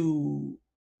to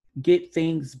get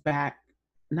things back.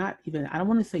 Not even, I don't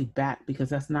want to say back because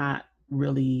that's not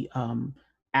really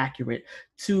accurate.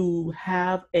 To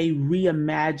have a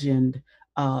reimagined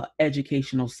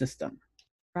educational system.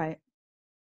 Right,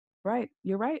 right.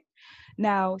 You're right.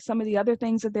 Now, some of the other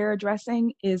things that they're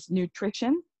addressing is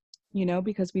nutrition,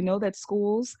 because we know that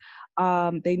schools,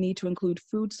 they need to include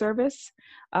food service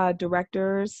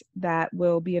directors that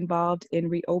will be involved in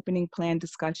reopening plan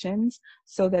discussions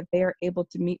so that they are able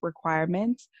to meet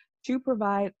requirements to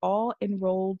provide all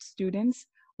enrolled students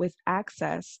with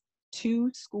access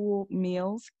to school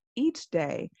meals each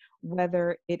day,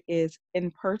 whether it is in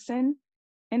person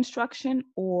instruction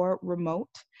or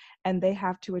remote, and they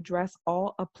have to address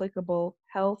all applicable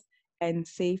health and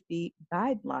safety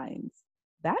guidelines.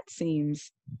 That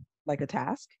seems like a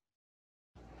task.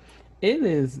 It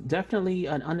is definitely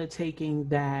an undertaking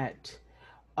that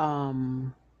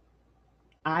um,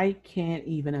 I can't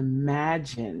even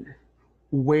imagine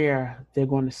where they're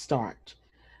going to start.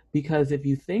 Because if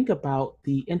you think about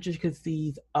the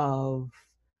intricacies of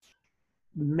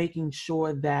making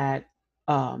sure that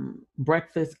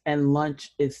breakfast and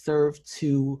lunch is served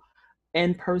to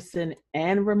in person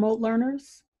and remote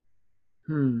learners,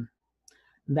 hmm,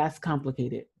 that's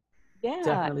complicated. Yeah.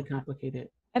 Definitely complicated.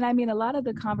 And I mean, a lot of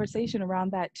the conversation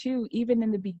around that too, even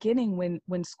in the beginning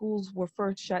when schools were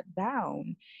first shut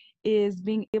down, is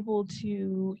being able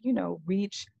to,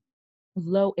 reach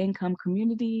low income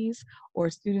communities or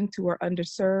students who are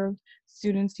underserved,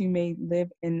 students who may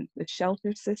live in the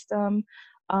shelter system.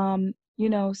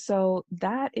 So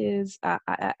that is,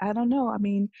 I don't know. I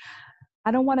mean,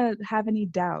 I don't want to have any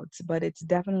doubts, but it's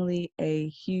definitely a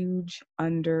huge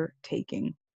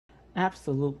undertaking.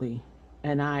 Absolutely.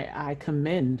 And I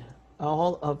commend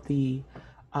all of the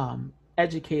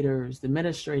educators,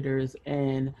 administrators,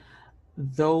 and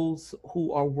those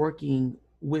who are working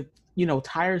with,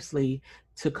 tirelessly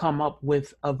to come up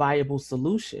with a viable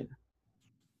solution.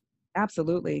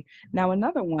 Absolutely. Now,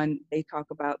 another one they talk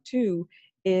about too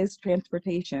is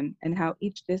transportation and how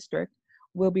each district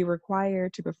will be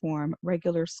required to perform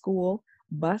regular school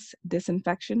bus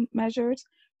disinfection measures,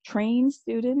 train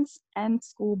students and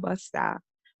school bus staff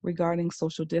regarding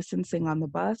social distancing on the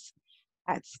bus,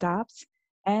 at stops,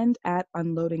 and at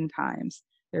unloading times.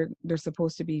 They're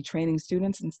supposed to be training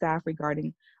students and staff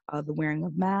regarding the wearing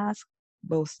of masks.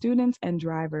 Both students and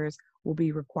drivers will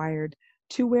be required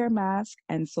to wear masks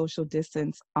and social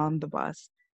distance on the bus.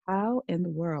 How in the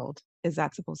world is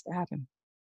that supposed to happen?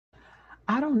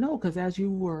 I don't know, because as you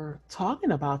were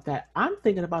talking about that, I'm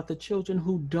thinking about the children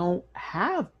who don't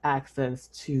have access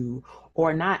to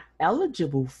or not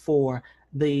eligible for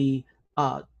the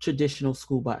traditional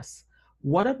school bus.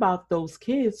 What about those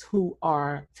kids who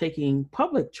are taking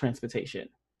public transportation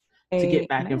to get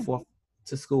back and Amen. forth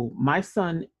to school? My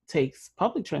son takes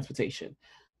public transportation.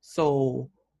 So,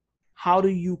 how do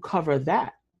you cover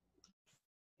that?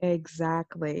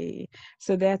 Exactly.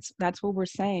 So that's what we're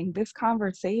saying. This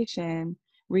conversation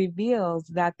reveals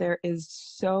that there is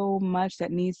so much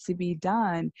that needs to be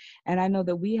done. And I know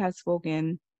that we have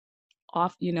spoken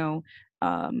off,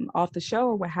 off the show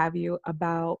or what have you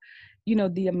about,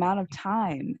 the amount of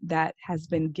time that has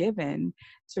been given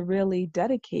to really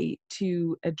dedicate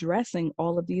to addressing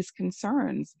all of these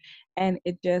concerns. And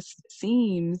it just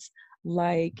seems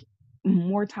like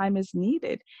more time is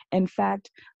needed. In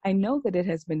fact, I know that it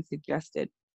has been suggested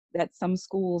that some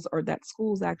schools or that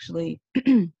schools actually,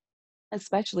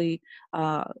 especially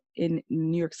in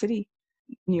New York City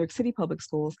public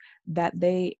schools, that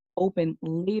they open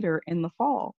later in the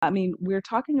fall. I mean, we're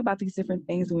talking about these different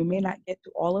things and we may not get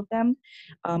to all of them.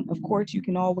 Of course, you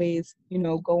can always,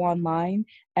 go online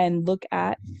and look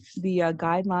at the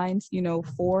guidelines,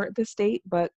 for the state,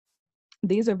 but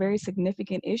these are very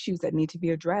significant issues that need to be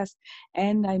addressed.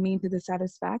 And I mean, to the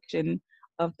satisfaction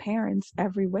of parents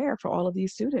everywhere for all of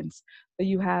these students. So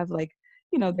you have like,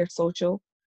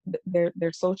 their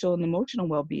their social and emotional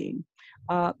well-being.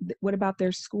 What about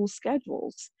their school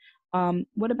schedules?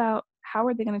 What about how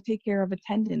are they going to take care of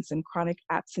attendance and chronic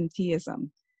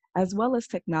absenteeism, as well as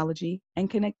technology and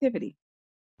connectivity?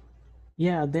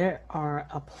 Yeah, there are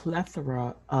a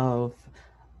plethora of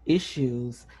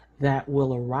issues that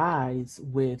will arise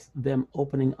with them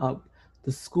opening up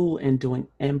the school and doing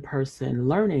in-person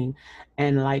learning.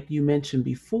 And like you mentioned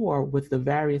before, with the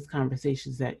various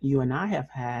conversations that you and I have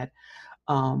had,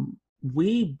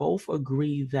 we both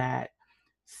agree that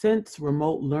since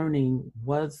remote learning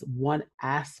was one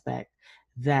aspect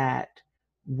that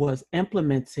was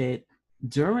implemented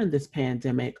during this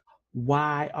pandemic,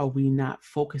 why are we not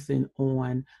focusing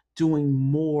on doing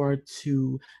more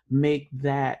to make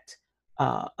that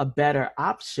a better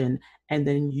option, and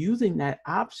then using that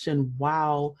option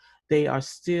while they are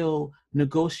still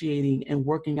negotiating and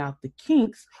working out the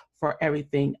kinks for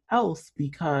everything else?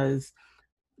 Because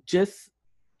just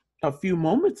a few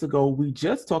moments ago, we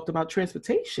just talked about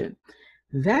transportation.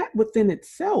 That within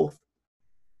itself,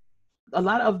 a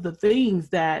lot of the things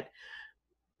that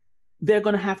they're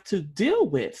going to have to deal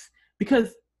with,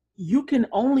 because you can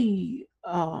only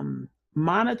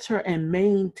monitor and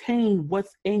maintain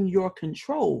what's in your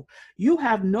control. You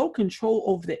have no control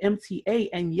over the MTA.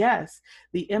 And yes,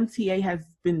 the MTA has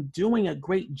been doing a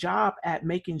great job at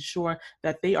making sure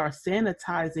that they are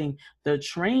sanitizing the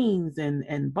trains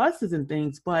and buses and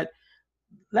things, but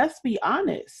let's be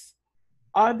honest.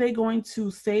 Are they going to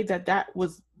say that that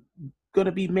was going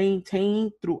to be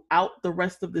maintained throughout the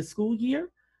rest of the school year?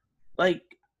 Like,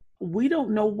 we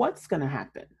don't know what's going to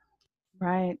happen.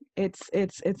 Right. It's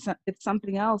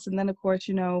something else. And then of course,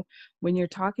 when you're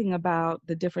talking about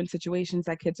the different situations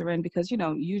that kids are in, because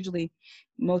usually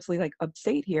mostly like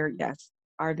upstate here, yes.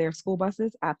 Are there school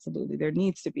buses? Absolutely. There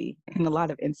needs to be in a lot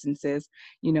of instances,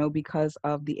 because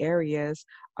of the areas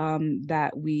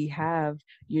that we have,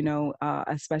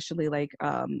 especially like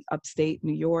upstate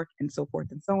New York and so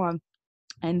forth and so on.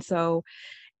 And so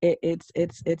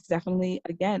it's definitely,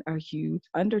 again, a huge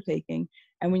undertaking.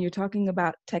 And when you're talking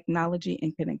about technology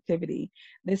and connectivity,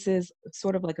 this is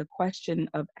sort of like a question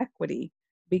of equity,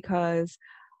 because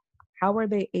how are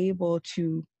they able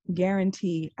to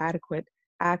guarantee adequate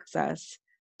access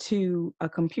to a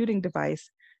computing device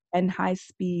and high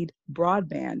speed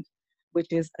broadband,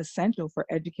 which is essential for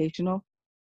educational,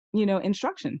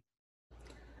 instruction?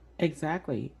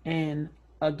 Exactly. And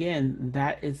again,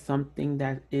 that is something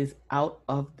that is out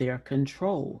of their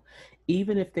control.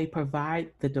 Even if they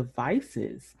provide the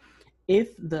devices,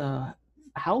 if the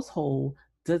household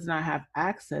does not have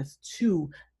access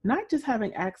to, not just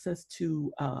having access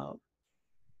to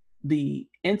the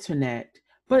internet,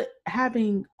 but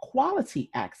having quality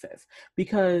access.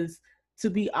 Because to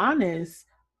be honest,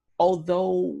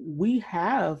 although we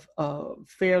have a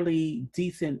fairly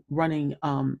decent running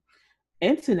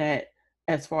internet,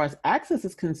 as far as access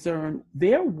is concerned,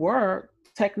 there were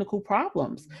technical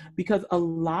problems because a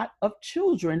lot of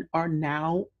children are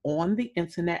now on the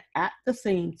internet at the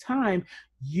same time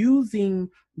using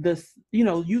this,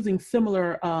 using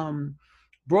similar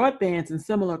broadbands and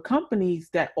similar companies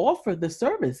that offer the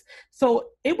service. So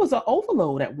it was an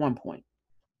overload at one point.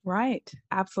 Right.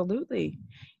 Absolutely.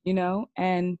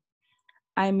 And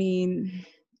I mean,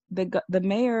 the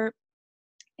mayor,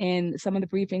 in some of the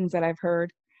briefings that I've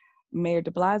heard, Mayor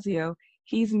de Blasio,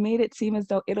 he's made it seem as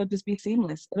though it'll just be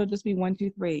seamless. It'll just be one,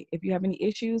 two, three. If you have any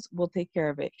issues, we'll take care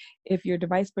of it. If your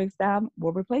device breaks down,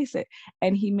 we'll replace it.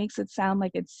 And he makes it sound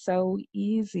like it's so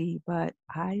easy, but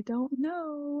I don't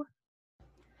know.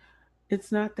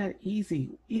 It's not that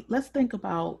easy. Let's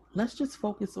just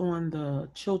focus on the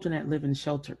children that live in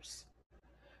shelters.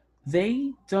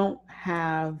 They don't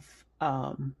have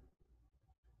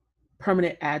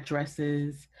permanent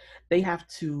addresses. They have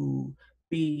to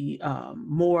be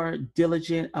more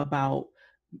diligent about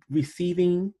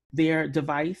receiving their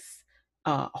device,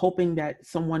 hoping that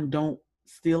someone don't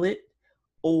steal it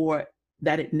or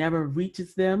that it never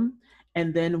reaches them.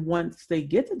 And then once they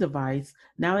get the device,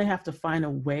 now they have to find a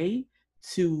way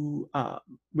to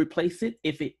replace it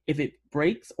if it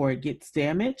breaks or it gets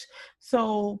damaged.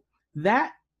 So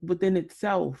that within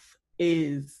itself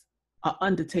is an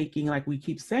undertaking, like we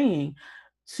keep saying,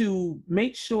 to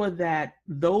make sure that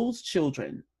those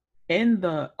children in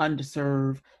the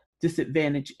underserved,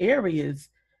 disadvantaged areas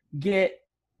get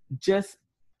just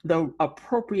the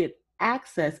appropriate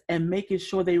access and making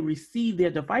sure they receive their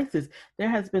devices. There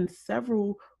has been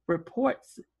several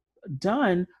reports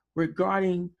done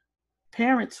regarding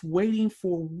parents waiting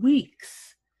for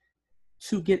weeks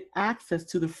to get access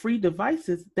to the free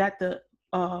devices that the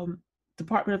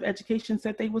Department of Education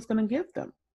said they was going to give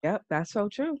them. Yep, that's so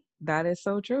true. That is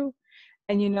so true.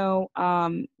 And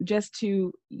just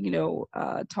to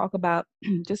talk about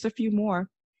just a few more,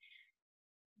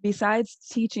 besides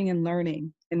teaching and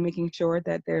learning and making sure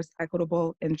that there's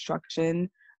equitable instruction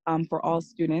for all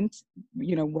students,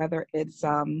 whether it's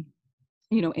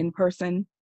in person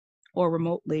or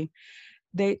remotely.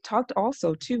 They talked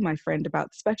also to my friend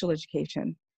about special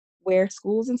education, where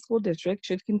schools and school districts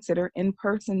should consider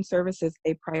in-person services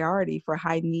a priority for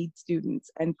high-need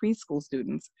students and preschool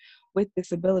students with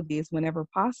disabilities whenever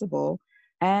possible,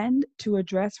 and to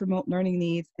address remote learning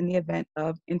needs in the event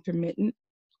of intermittent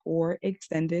or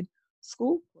extended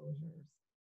school closures.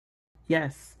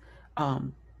 Yes,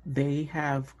 they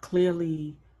have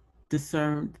clearly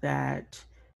discerned that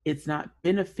it's not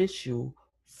beneficial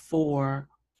for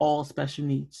all special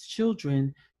needs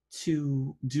children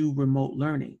to do remote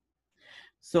learning.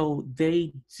 So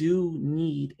they do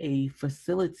need a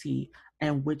facility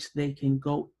in which they can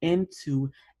go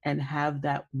into and have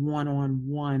that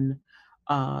one-on-one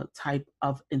type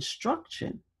of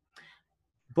instruction.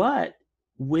 But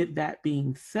with that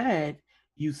being said,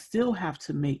 you still have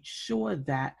to make sure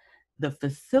that the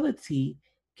facility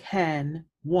can,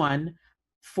 one,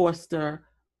 foster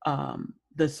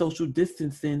the social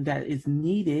distancing that is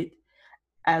needed,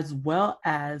 as well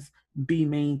as be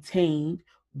maintained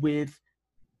with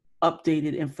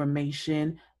updated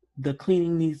information. The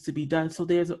cleaning needs to be done. So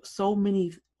there's so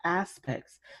many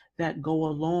aspects that go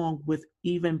along with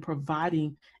even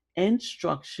providing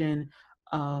instruction,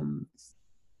 um,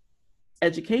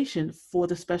 education for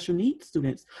the special needs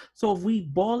students. So if we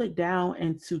boil it down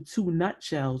into two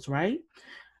nutshells, right?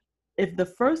 If the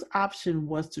first option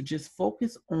was to just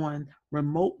focus on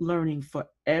remote learning for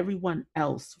everyone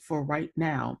else for right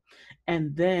now,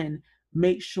 and then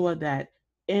make sure that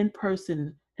in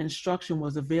person instruction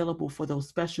was available for those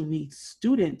special needs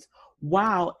students,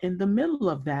 while in the middle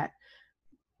of that,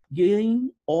 getting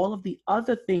all of the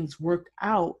other things worked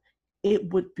out,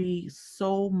 it would be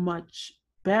so much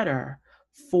better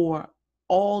for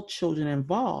all children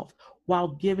involved while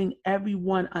giving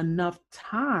everyone enough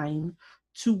time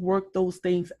to work those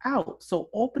things out. So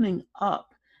opening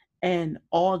up in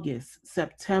August,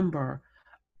 September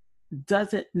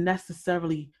doesn't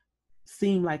necessarily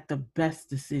seem like the best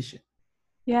decision.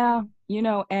 Yeah,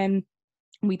 and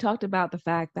we talked about the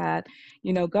fact that,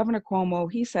 Governor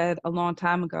Cuomo, he said a long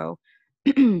time ago,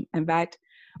 in fact,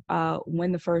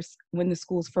 when the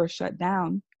schools first shut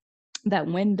down, that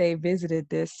when they visited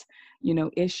this,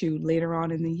 issue later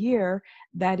on in the year,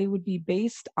 that it would be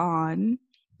based on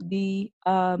the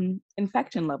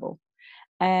infection level.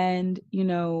 And,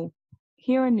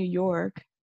 here in New York,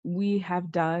 we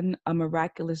have done a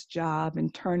miraculous job in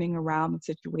turning around the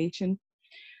situation.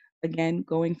 Again,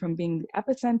 going from being the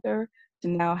epicenter to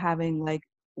now having like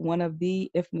one of the,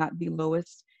 if not the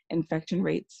lowest infection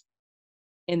rates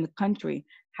in the country.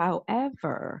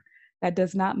 However, that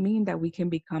does not mean that we can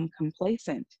become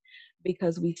complacent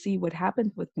because we see what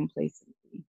happens with complacency.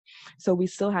 So we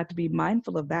still have to be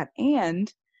mindful of that.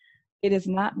 And it is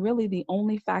not really the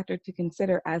only factor to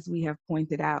consider, as we have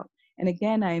pointed out. And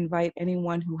again, I invite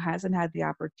anyone who hasn't had the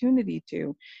opportunity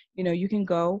to, you can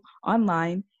go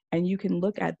online and you can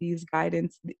look at these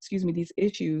these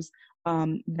issues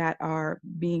that are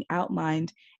being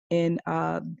outlined in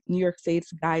New York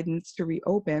State's guidance to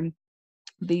reopen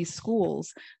these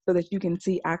schools, so that you can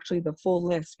see actually the full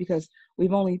list, because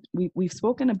we've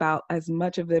spoken about as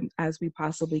much of them as we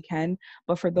possibly can,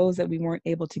 but for those that we weren't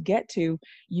able to get to,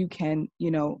 you can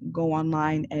go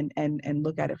online and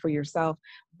look at it for yourself.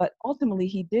 But ultimately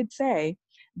he did say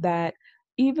that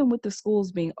even with the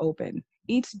schools being open,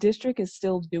 each district is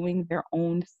still doing their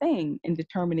own thing in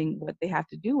determining what they have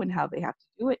to do and how they have to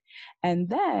do it. And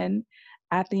then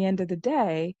at the end of the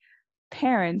day,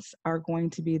 parents are going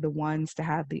to be the ones to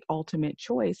have the ultimate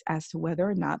choice as to whether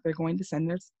or not they're going to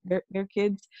send their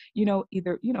kids,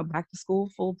 either, back to school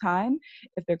full time,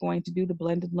 if they're going to do the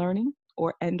blended learning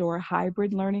or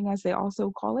hybrid learning, as they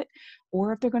also call it,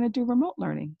 or if they're going to do remote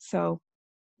learning. So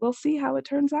we'll see how it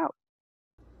turns out.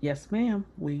 Yes, ma'am.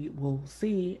 We will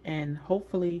see, and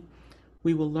hopefully,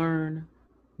 we will learn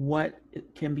what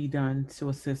can be done to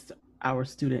assist our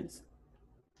students.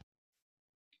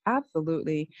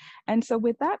 Absolutely. And so,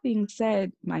 with that being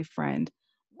said, my friend,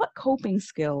 what coping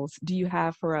skills do you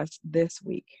have for us this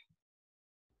week?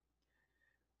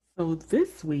 So,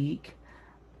 this week,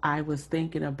 I was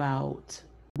thinking about,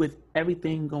 with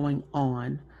everything going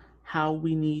on, how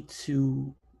we need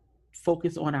to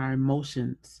focus on our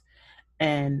emotions.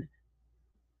 And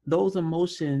those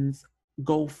emotions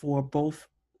go for both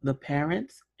the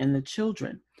parents and the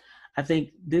children. I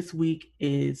think this week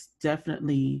is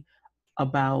definitely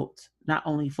about not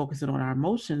only focusing on our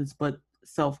emotions, but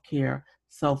self care,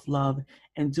 self love,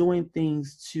 and doing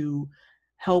things to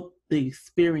help the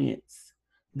experience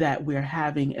that we're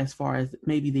having, as far as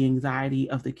maybe the anxiety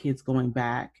of the kids going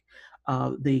back,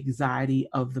 the anxiety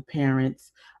of the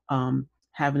parents,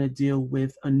 having to deal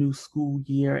with a new school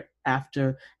year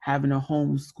after having a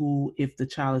home school if the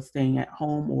child is staying at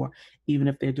home, or even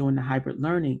if they're doing the hybrid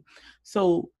learning.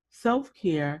 So, self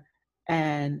care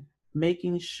and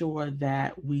making sure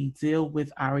that we deal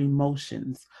with our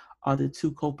emotions are the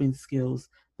two coping skills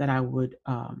that I would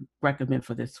recommend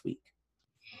for this week.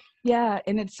 Yeah,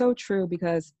 and it's so true,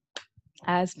 because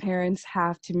as parents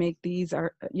have to make these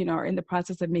are in the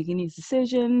process of making these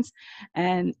decisions,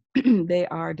 and they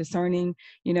are discerning,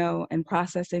 and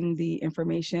processing the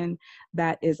information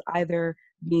that is either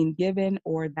being given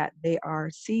or that they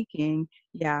are seeking.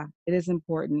 Yeah, it is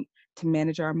important to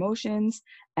manage our emotions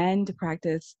and to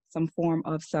practice some form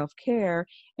of self-care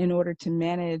in order to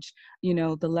manage,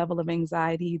 the level of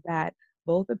anxiety that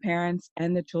both the parents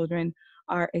and the children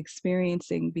are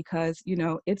experiencing, because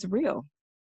it's real.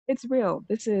 It's real.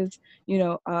 This is,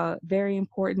 a very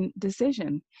important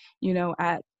decision.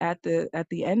 At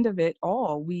the end of it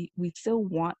all, we still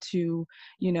want to,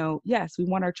 yes, we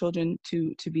want our children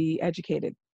to be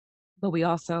educated, but we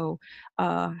also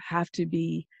have to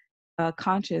be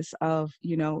conscious of,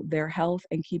 their health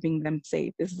and keeping them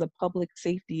safe. This is a public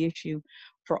safety issue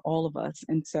for all of us.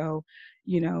 And so,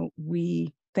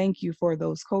 we thank you for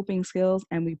those coping skills,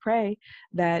 and we pray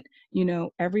that,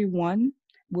 everyone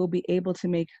will be able to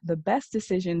make the best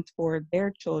decisions for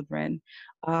their children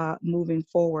moving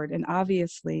forward. And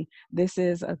obviously, this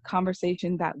is a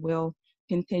conversation that will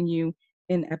continue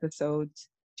in episodes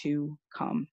to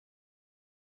come.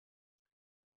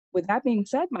 With that being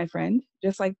said, my friend,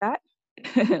 just like that,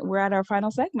 we're at our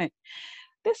final segment.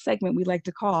 This segment we like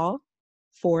to call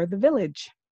For the Village.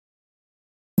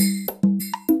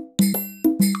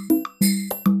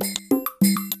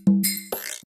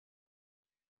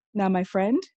 Now, my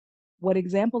friend, what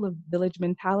example of village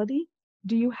mentality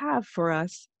do you have for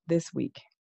us this week?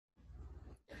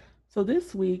 So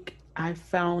this week, I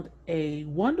found a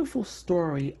wonderful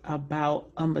story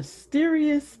about a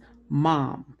mysterious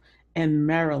mom in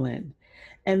Maryland.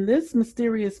 And this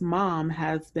mysterious mom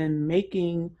has been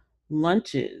making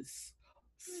lunches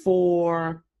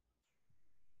for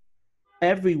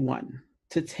everyone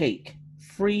to take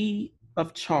free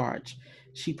of charge.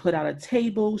 She put out a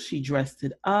table, she dressed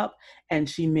it up, and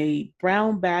she made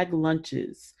brown bag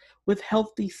lunches with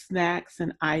healthy snacks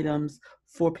and items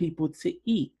for people to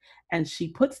eat. And she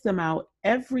puts them out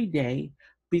every day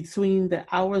between the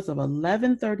hours of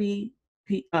 11:30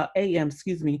 a.m.,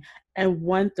 and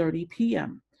 1:30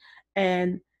 p.m.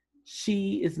 And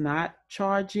she is not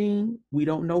charging. We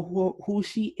don't know who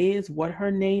she is, what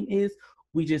her name is.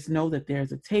 We just know that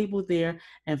there's a table there,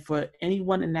 and for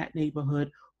anyone in that neighborhood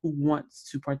who wants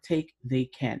to partake, they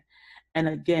can. And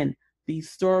again, these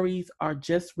stories are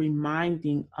just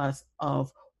reminding us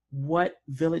of what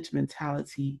village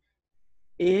mentality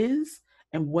is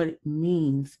and what it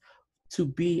means to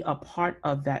be a part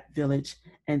of that village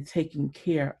and taking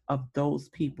care of those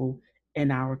people in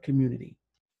our community.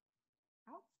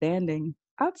 Outstanding.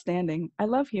 Outstanding. I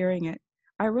love hearing it.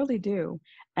 I really do.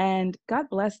 And God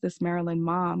bless this Maryland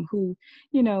mom who,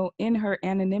 in her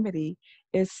anonymity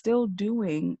is still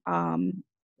doing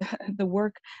the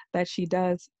work that she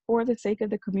does for the sake of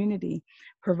the community,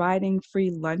 providing free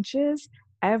lunches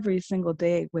every single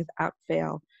day without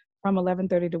fail from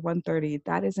 11:30 to 1:30.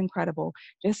 That is incredible.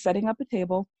 Just setting up a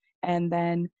table and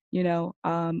then,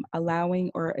 allowing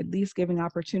or at least giving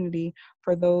opportunity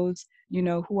for those,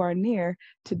 who are near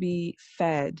to be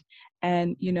fed.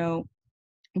 And,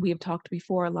 we have talked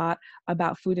before a lot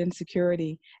about food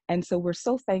insecurity. And so we're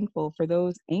so thankful for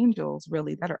those angels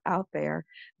really that are out there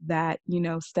that,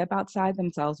 step outside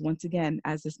themselves once again,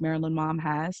 as this Maryland mom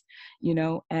has,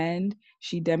 and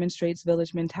she demonstrates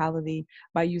village mentality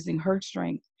by using her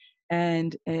strength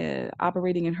and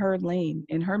operating in her lane,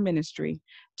 in her ministry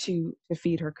to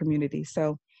feed her community.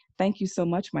 So thank you so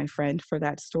much, my friend, for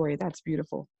that story. That's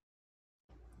beautiful.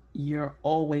 You're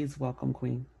always welcome,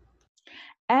 Queen.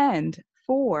 And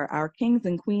for our kings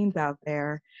and queens out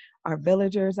there, our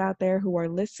villagers out there who are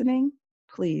listening,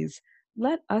 please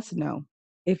let us know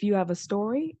if you have a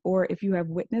story or if you have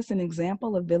witnessed an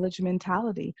example of village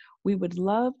mentality. We would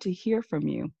love to hear from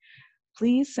you.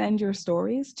 Please send your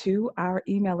stories to our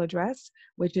email address,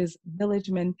 which is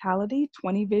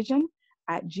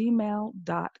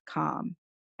villagementality20vision@gmail.com.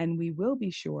 And we will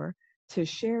be sure to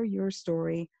share your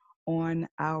story on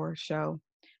our show.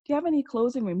 Do you have any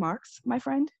closing remarks, my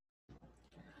friend?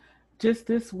 Just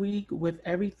this week, with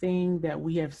everything that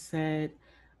we have said,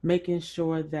 making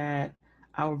sure that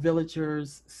our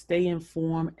villagers stay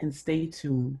informed and stay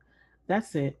tuned.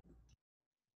 That's it.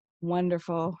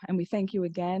 Wonderful. And we thank you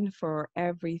again for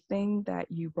everything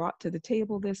that you brought to the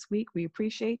table this week. We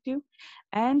appreciate you.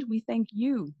 And we thank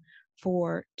you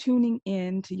for tuning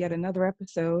in to yet another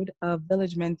episode of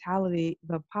Village Mentality,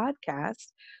 the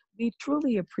podcast. We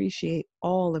truly appreciate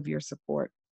all of your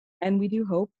support. And we do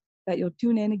hope that you'll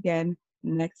tune in again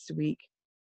next week.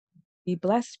 Be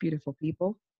blessed, beautiful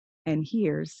people. And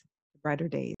here's the brighter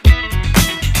days.